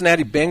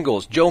 Cincinnati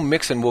Bengals, Joe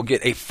Mixon will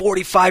get a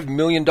 $45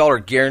 million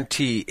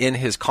guarantee in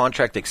his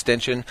contract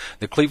extension.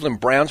 The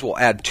Cleveland Browns will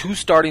add 2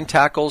 starting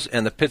tackles,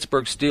 and the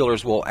Pittsburgh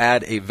Steelers will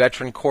add a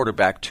veteran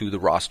quarterback to the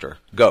roster.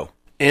 Go.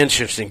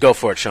 Interesting. Go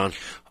for it, Sean.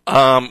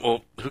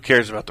 Well, who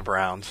cares about the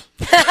Browns?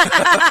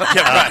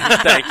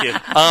 Thank you.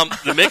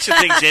 The Mixon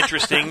thing's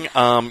interesting,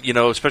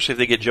 especially if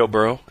they get Joe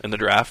Burrow in the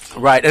draft.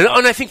 Right, and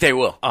I think they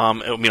will.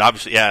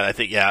 Obviously,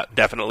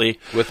 definitely.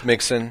 With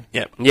Mixon?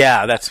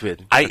 Yeah, that's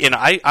good.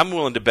 I'm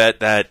willing to bet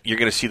that you're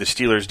going to see the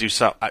Steelers do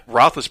something.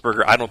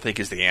 Roethlisberger, I don't think,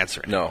 is the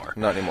answer anymore.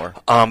 No, not anymore.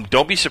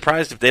 Don't be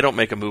surprised if they don't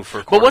make a move for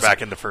a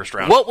quarterback in the first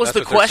round. What was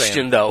the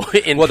question, though, in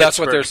Pittsburgh? That's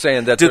what they're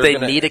saying. That do they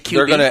need a QB?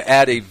 They're going to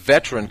add a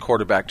veteran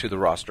quarterback to the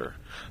roster.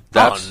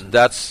 That's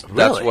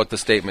what the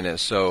statement is.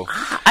 So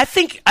I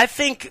think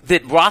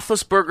that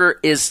Roethlisberger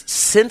is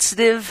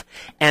sensitive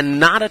and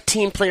not a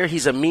team player.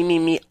 He's a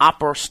me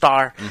opera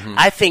star. Mm-hmm.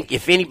 I think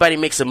if anybody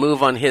makes a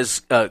move on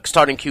his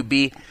starting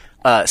QB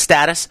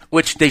status,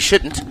 which they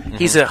shouldn't,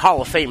 he's a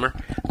Hall of Famer,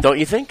 don't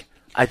you think?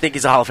 I think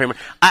he's a Hall of Famer.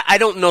 I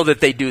don't know that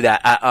they do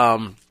that.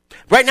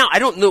 Right now, I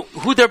don't know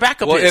who their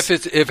backup is.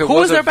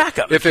 Who is their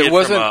backup? If it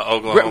wasn't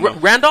Oklahoma.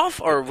 Randolph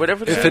or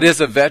whatever. If it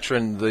is a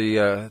veteran,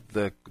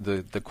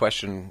 the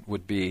question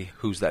would be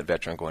who's that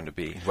veteran going to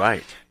be?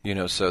 Right.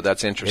 So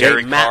that's interesting.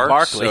 Derek Matt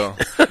Barkley. So,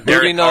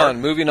 moving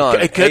on.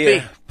 It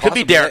could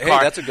be Derek Carr.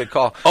 Hey, that's a good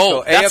call.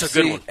 Oh, so that's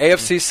a good one.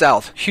 AFC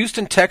South.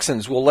 Houston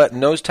Texans will let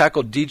nose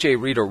tackle DJ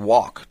Reader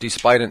walk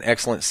despite an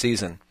excellent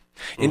season.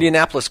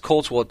 Indianapolis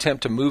Colts will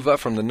attempt to move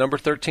up from the number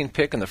 13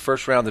 pick in the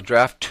first round of the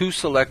draft to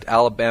select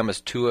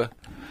Alabama's Tua.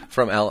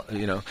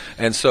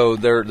 And so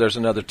there's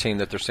another team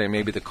that they're saying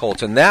maybe the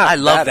Colts, and I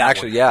love that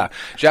actually, yeah.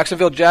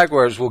 Jacksonville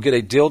Jaguars will get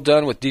a deal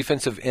done with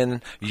defensive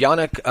end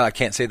Yannick. I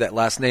can't say that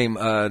last name.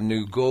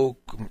 Njoku.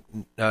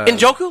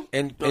 Njoku.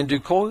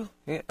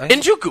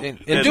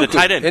 The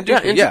tight end.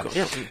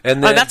 Yeah.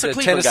 And then that's a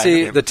Cleveland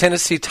guy. The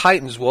Tennessee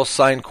Titans will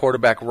sign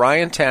quarterback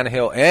Ryan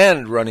Tannehill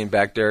and running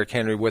back Derrick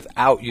Henry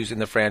without using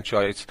the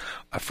franchise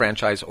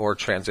or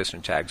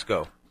transition tags.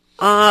 Go.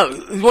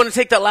 You want to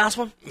take that last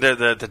one?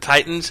 The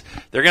Titans,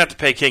 they're going to have to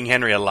pay King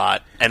Henry a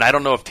lot, and I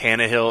don't know if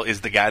Tannehill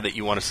is the guy that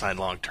you want to sign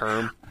long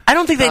term. I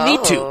don't think they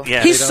need to.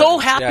 Yeah, he's so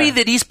happy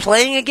that he's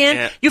playing again.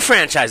 Yeah. You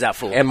franchise that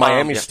fool. And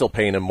Miami's still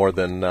paying him more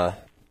than.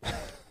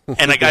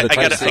 And I got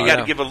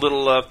to give a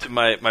little love to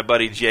my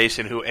buddy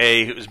Jason,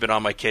 who's been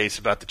on my case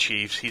about the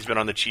Chiefs. He's been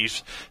on the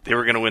Chiefs. They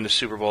were going to win the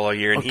Super Bowl all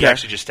year, and he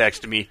actually just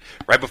texted me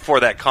right before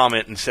that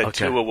comment and said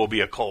Tua will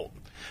be a Colt.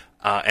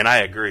 And I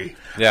agree.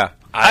 Yeah.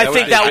 I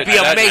think that would be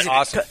amazing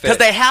because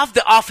they have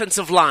the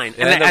offensive line,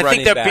 and I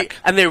think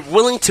they're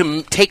willing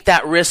to take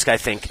that risk. I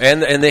think,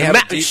 and they have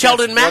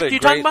Sheldon Mack. You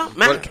talking about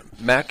Mack?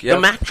 Yeah,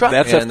 the Mack truck.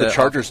 That's if the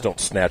Chargers don't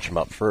snatch him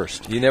up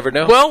first. You never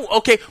know. Well,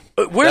 okay,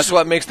 that's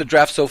what makes the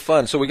draft so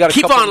fun. So we got to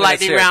keep on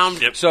lightning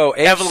round. Yep. So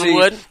Evelyn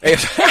Wood,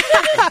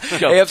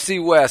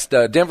 AFC West,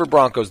 Denver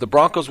Broncos. The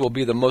Broncos will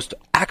be the most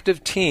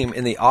active team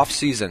in the off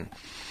season.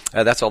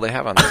 That's all they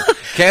have on there.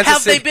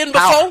 Have they been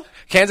before?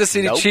 Kansas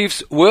City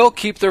Chiefs will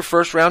keep their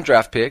first-round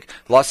draft pick.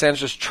 Los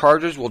Angeles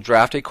Chargers will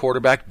draft a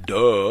quarterback,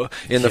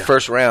 in the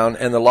first round,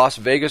 and the Las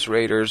Vegas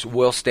Raiders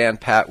will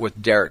stand pat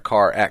with Derek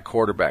Carr at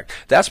quarterback.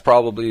 That's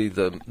probably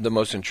the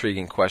most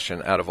intriguing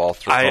question out of all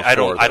three. I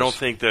don't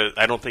think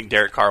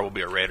Derek Carr will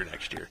be a Raider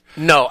next year.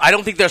 No, I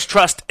don't think there's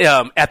trust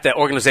at the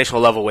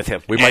organizational level with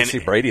him. We might see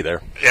Brady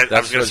there. Yeah,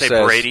 I was going to say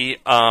Brady.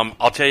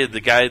 I'll tell you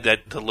the guy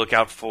to look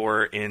out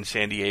for in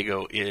San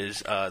Diego is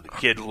the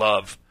kid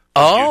Love.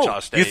 Utah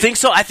State. You think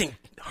so? I think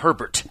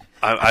Herbert.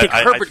 I think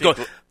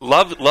Herbert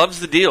loves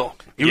the deal.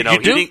 You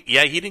do?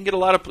 He didn't get a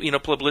lot of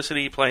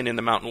publicity playing in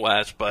the Mountain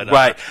West, but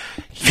right.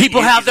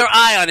 People have their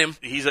eye on him.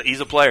 He's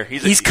a player.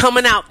 He's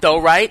coming out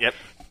though, right? Yep.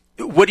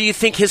 What do you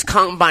think his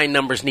combine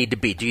numbers need to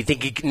be? Do you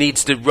think he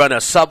needs to run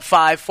a sub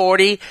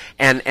 540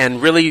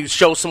 and really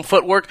show some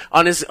footwork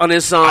on his?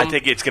 I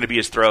think it's going to be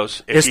his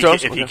throws. If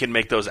he can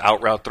make those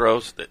out route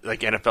throws,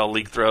 like NFL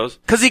league throws,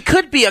 because he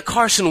could be a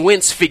Carson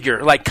Wentz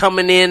figure, like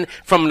coming in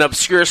from an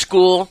obscure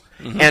school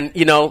and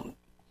doing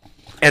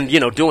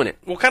it.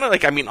 Well, kind of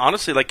like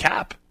honestly, like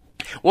Cap.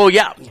 Well,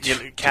 yeah.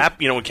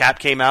 Cap, when Cap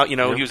came out, he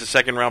was a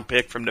second-round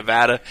pick from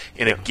Nevada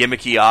in a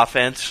gimmicky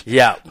offense.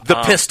 Yeah,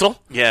 the pistol,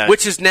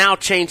 which is now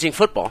changing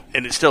football.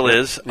 And it still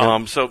is.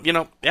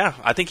 Yeah.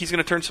 I think he's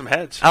going to turn some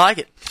heads. I like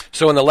it.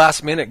 So in the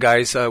last minute,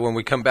 guys, when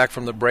we come back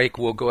from the break,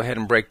 we'll go ahead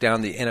and break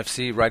down the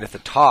NFC right at the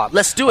top.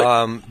 Let's do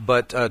it.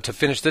 But to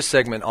finish this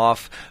segment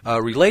off,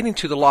 relating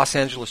to the Los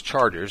Angeles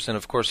Chargers, and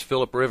of course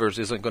Phillip Rivers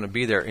isn't going to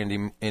be there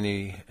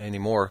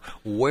anymore,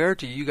 where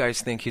do you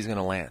guys think he's going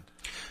to land?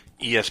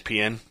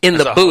 ESPN. In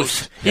the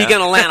booth. He's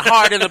going to land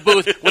hard in the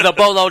booth with a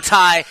bolo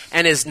tie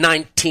and his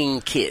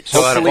 19 kids.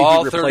 So out of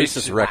all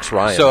 30, Rex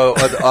Ryan. So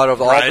out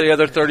of all the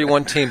other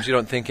 31 teams, you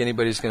don't think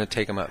anybody's going to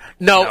take him up?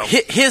 No.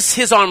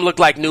 His arm looked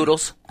like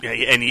noodles. Yeah,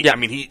 and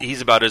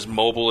he's about as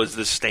mobile as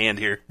this stand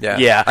here.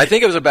 Yeah. I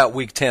think it was about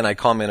week 10 I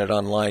commented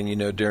online,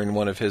 during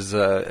one of his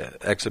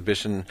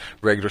exhibition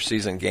regular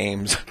season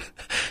games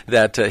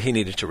that he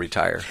needed to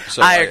retire.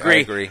 So I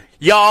agree.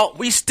 Y'all,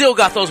 we still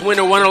got those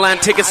Winter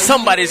Wonderland tickets.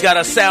 Somebody's got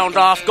to sound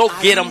off. Go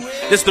get them.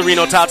 This is the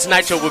Reno Todd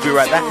Tonight Show. We'll be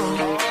right back.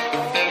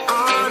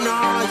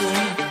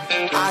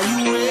 Are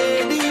you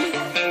ready?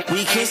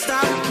 We can't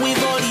stop.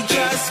 We've only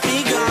just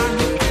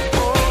begun.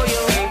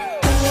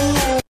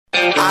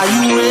 Are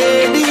you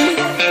ready?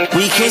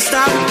 We can't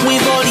stop,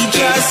 we've only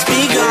just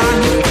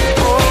begun.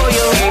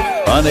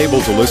 Unable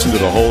to listen to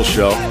the whole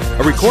show?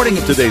 A recording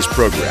of today's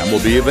program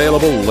will be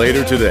available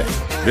later today.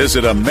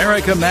 Visit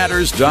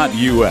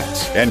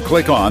americamatters.us and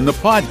click on the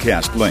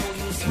podcast link.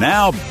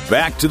 Now,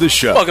 back to the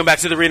show. Welcome back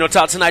to the Reno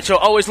Todd Tonight Show.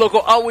 Always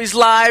local, always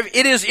live.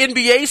 It is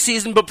NBA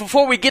season, but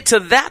before we get to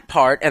that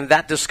part and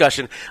that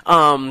discussion,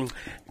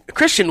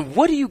 Christian,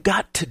 what do you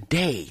got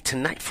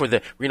tonight for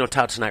the Reno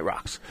Todd Tonight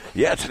Rocks?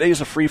 Yeah, today's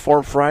a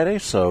Freeform Friday,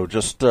 so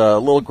just a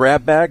little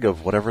grab bag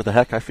of whatever the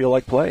heck I feel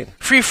like playing.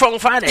 Freeform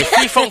Friday,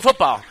 freeform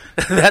football.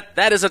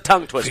 That is a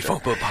tongue twister.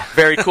 Freeform football.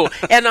 Very cool.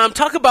 And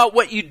talk about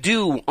what you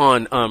do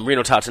on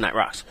Reno Todd Tonight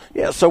Rocks.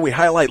 Yeah, so we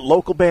highlight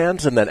local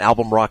bands and then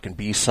album rock and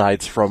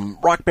B-sides from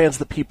rock bands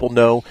that people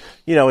know.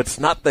 It's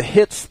not the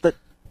hits that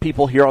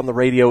people hear on the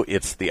radio,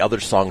 it's the other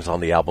songs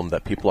on the album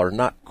that people are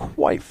not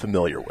quite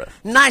familiar with.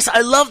 Nice.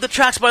 I love the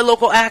tracks by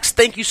local acts.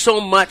 Thank you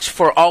so much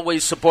for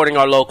always supporting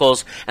our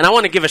locals. And I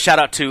want to give a shout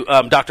out to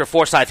Dr.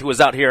 Forsyth, who was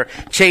out here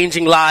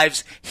changing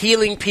lives,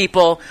 healing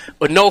people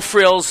with no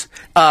frills,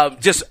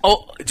 just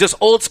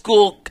old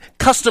school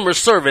customer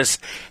service.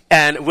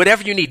 And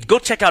whatever you need, go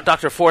check out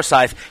Dr.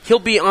 Forsyth. He'll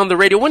be on the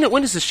radio.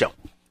 When is this show?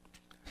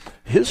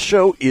 His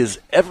show is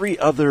every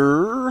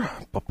other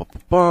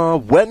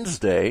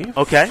Wednesday.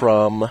 Okay.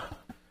 From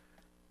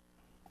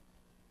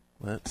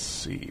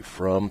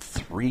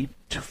 3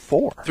 to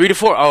 4. 3 to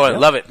 4. Oh, I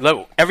love it.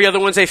 Every other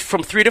Wednesday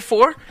from 3 to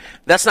 4.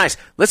 That's nice.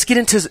 Let's get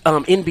into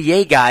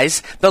NBA,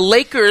 guys. The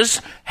Lakers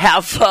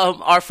are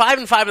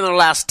 5-5 in their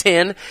last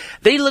 10.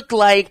 They look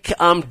like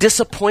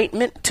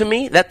disappointment to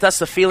me. That's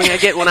the feeling I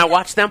get when I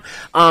watch them.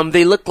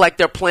 They look like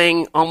they're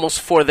playing almost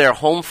for their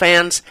home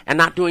fans and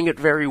not doing it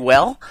very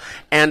well.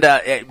 And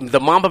the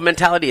Mamba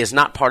mentality is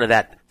not part of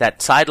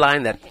that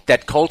sideline,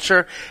 that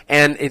culture,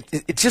 and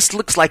it just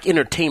looks like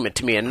entertainment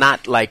to me, and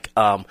not like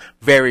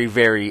very,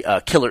 very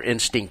killer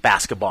instinct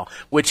basketball,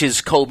 which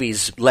is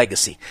Kobe's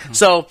legacy. Mm-hmm.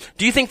 So,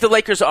 do you think the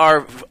Lakers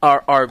are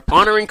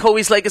honoring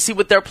Kobe's legacy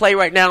with their play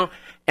right now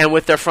and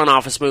with their front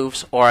office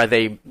moves, or are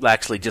they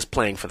actually just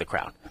playing for the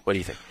crowd? What do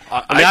you think?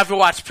 I've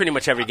watched pretty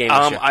much every game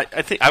this year.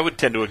 I think I would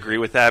tend to agree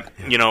with that.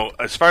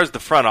 As far as the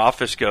front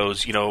office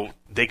goes,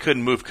 they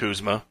couldn't move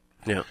Kuzma.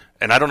 Yeah.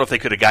 And I don't know if they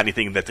could have got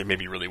anything that they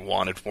maybe really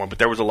wanted for him, but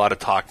there was a lot of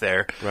talk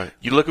there. Right.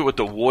 You look at what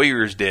the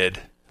Warriors did.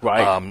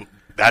 Right.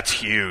 That's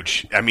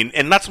huge. I mean,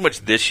 and not so much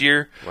this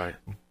year, right,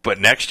 but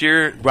next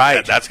year,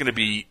 right. That's going to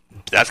be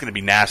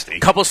nasty.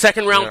 Couple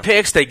second-round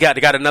picks. They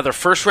got another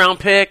first-round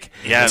pick.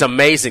 Yeah. It's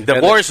amazing.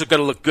 The Warriors are going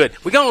to look good.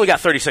 We only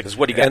got 30 seconds.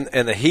 What do you got?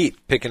 And the Heat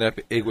picking up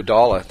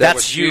Iguodala.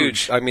 That's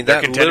huge. I mean,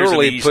 that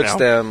literally puts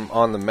them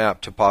on the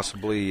map to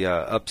possibly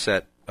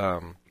upset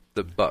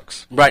the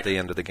Bucks Right. at the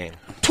end of the game.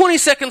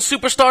 22nd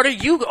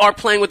Superstarter, you are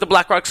playing with the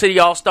Black Rock City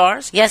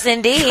All-Stars. Yes,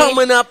 indeed.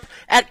 Coming up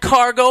at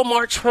Cargo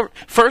March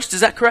 1st,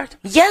 is that correct?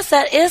 Yes,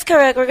 that is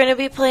correct. We're going to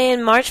be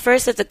playing March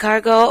 1st at the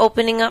Cargo,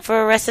 opening up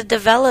for Arrested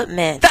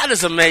Development. That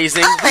is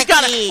amazing. Oh,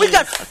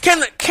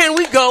 Can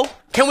we go?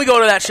 Can we go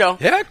to that show?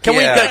 Heck Can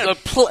yeah.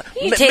 we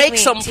You take make me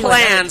some to another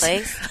plans?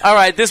 place. All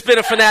right, this has been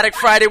a Fanatic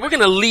Friday. We're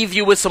going to leave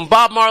you with some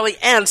Bob Marley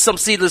and some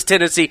Seedless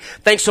Tendency.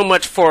 Thanks so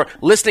much for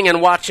listening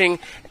and watching.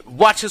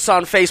 Watch us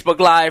on Facebook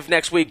Live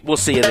next week. We'll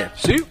see you then.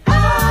 See you.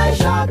 I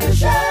shot the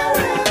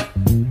sheriff,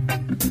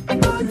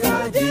 but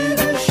I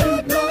didn't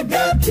shoot no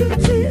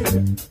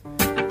deputy.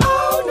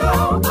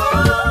 Oh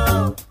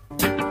no,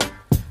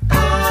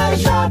 I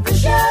shot the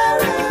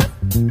sheriff,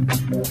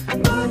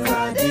 but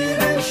I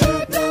didn't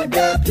shoot no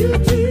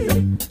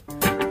deputy.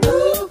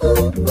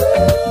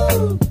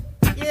 Ooh,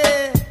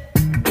 yeah.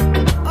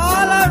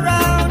 All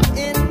around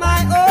in my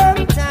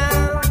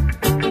hometown,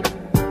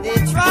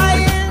 they're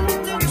trying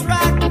to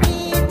track me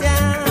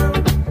down.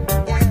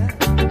 Yeah.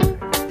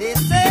 They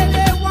say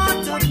they want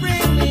to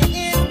bring me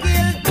in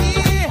guilty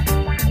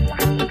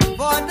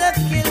for the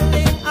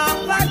killing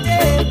of a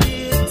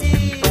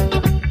deputy,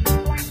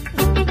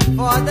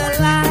 for the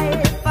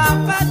life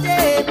of a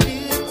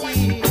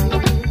deputy.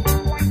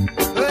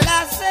 But I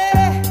say,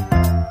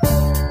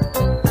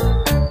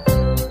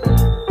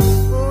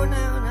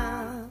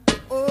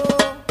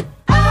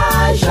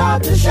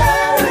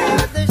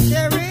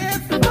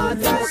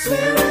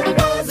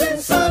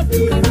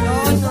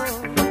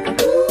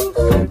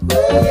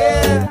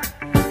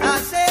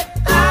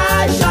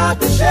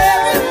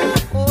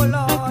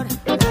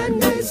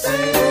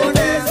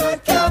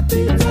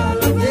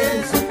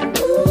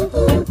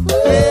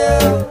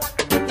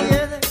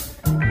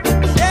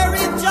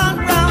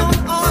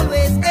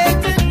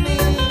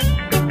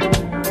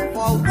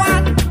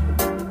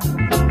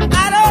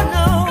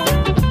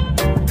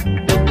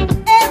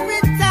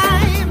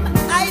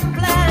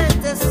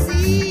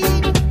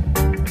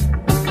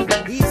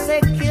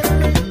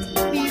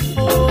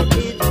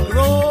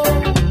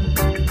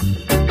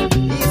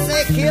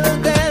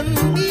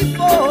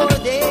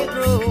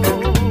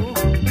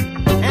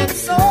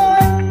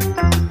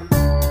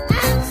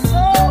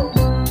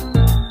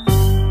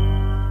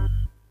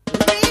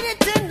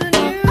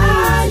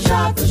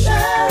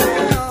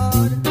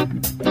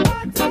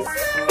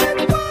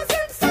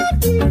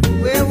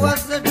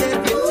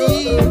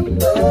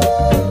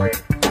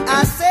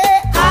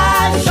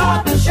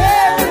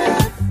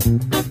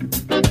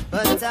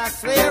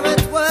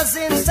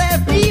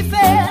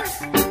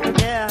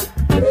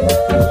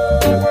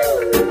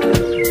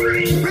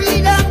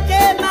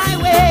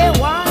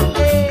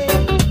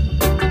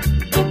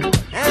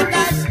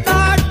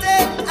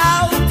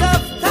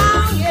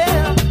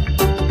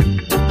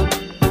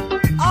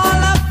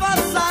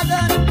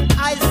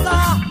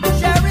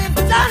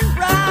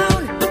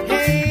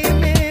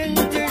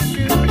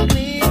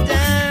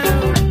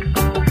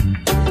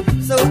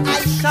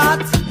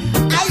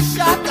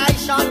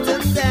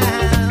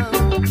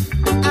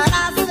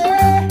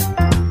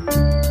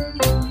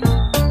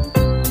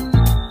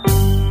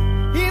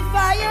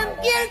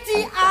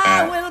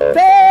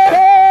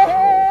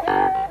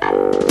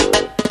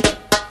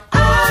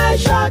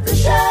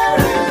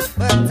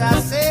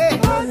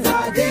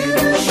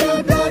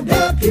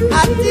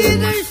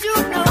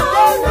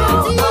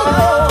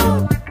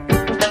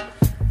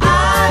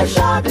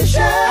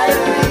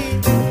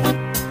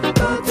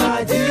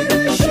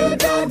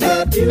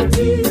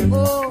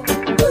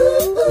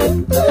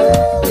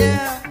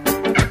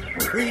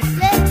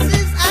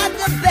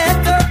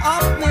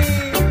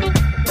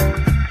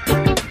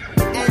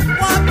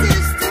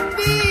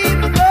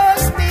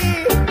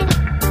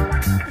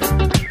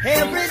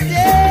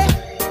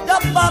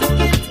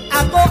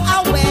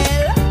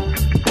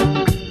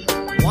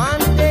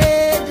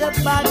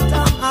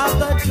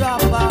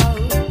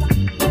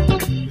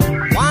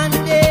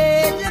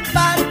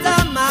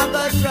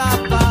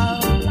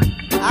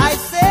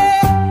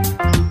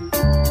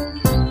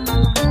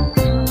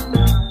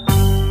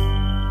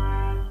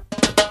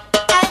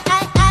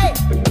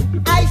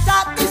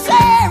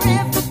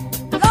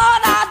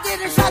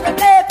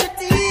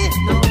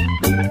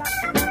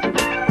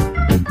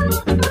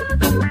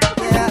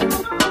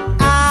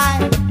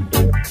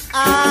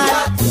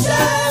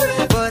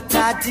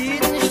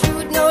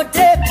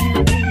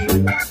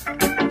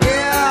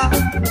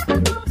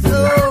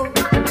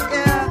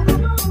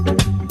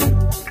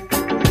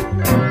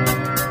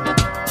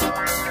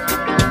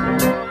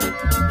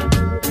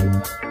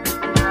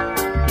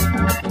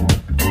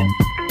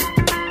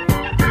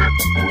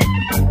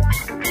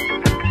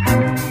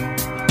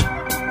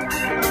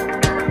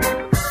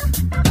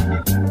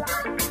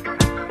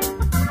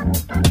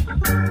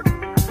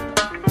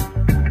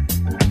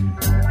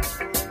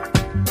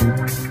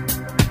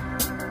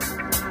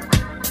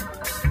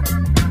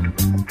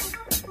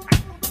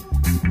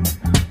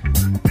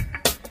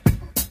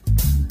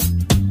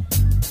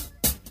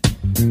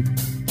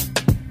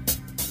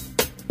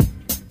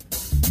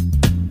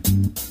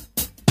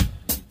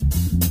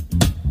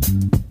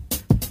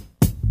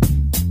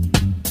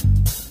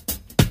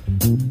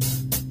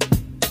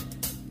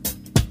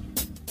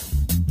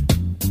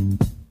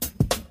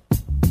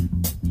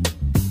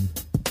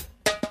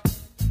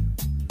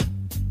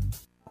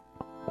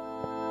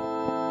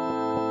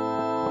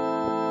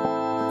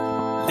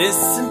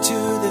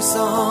 their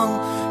song,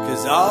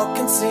 'cause all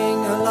can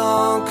sing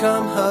along,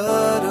 come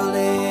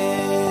huddling.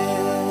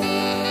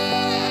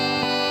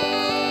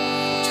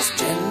 Just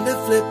gender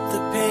flip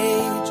the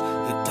page,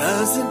 it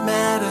doesn't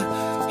matter,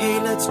 hey,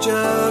 let's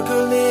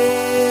juggle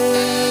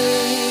it.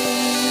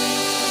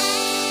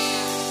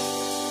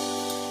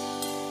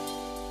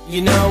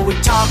 You know we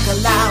talk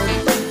aloud,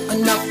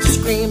 enough to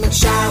scream and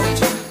shout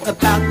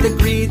about the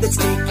greed that's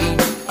taking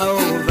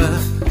over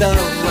the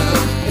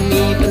world. And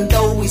even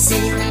though we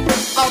see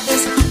all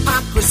this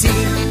hypocrisy,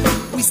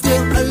 we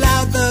still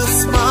allow the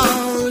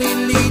small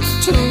elite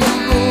to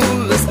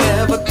rule us.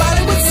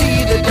 Everybody would see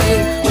the day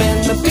when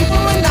the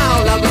people in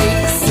all our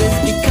races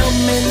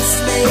becoming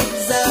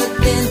slaves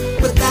again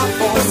without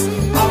force.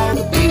 All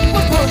the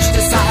people pushed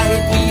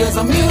aside, we use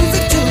our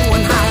music to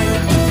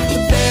unhide the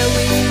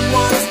very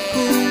ones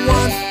who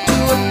want to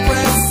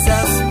oppress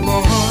us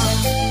more.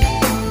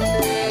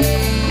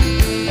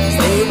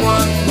 They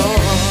want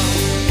more.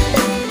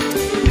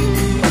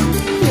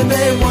 Yeah,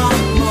 they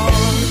want more.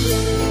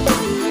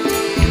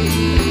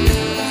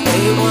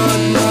 They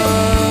want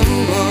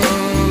more.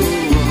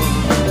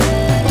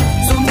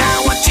 So now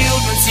our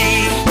children see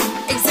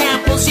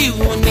examples, you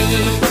and me,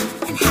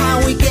 and how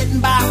we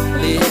getting by,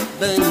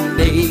 living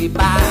day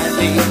by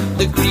day.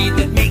 The greed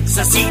that makes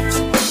us eat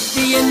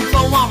the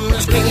info on the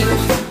screen,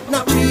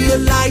 not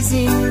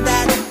realizing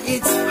that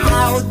it's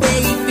how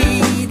they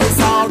feed us.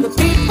 All the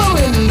people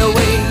in the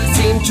way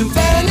seem to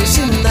vanish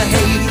in the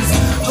haze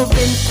of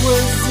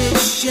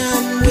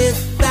inquisition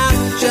without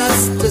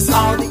justice.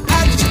 All the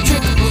action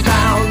trickles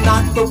down,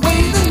 not the way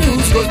the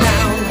news goes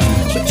down.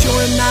 But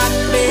you're not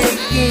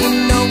begging,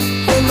 no,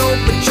 oh no,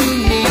 but you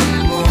need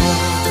more.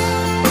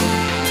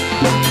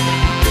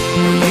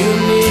 You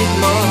need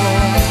more.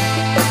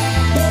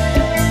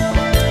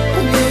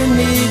 You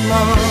need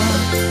more,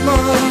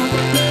 more,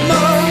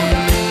 more.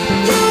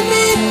 You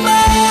need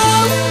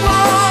more,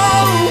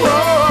 more.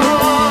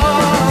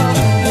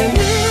 And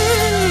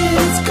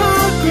it's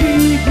called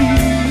greed.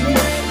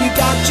 You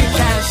got your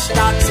cash,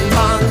 stocks, and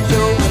bonds,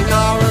 yo, and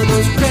all of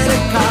those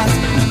credit cards.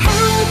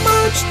 How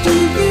much do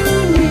you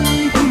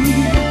need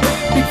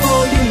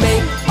before you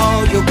make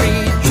all your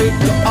greed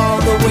trickle all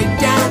the way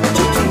down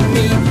to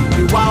me?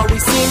 You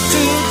always seem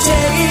to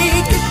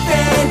take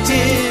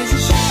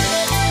advantage.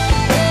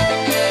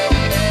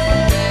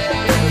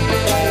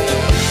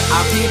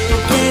 Our people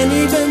can't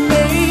even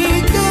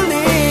make a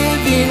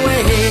living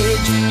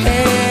wage.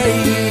 Hey,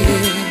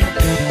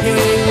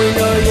 hey, we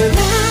know you're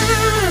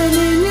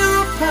lining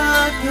your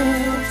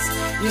pockets.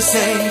 You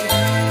say,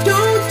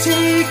 don't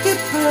take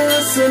it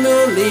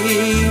personally.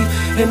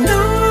 And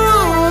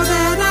all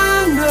that I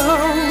know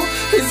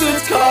is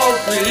it's called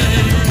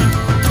greed.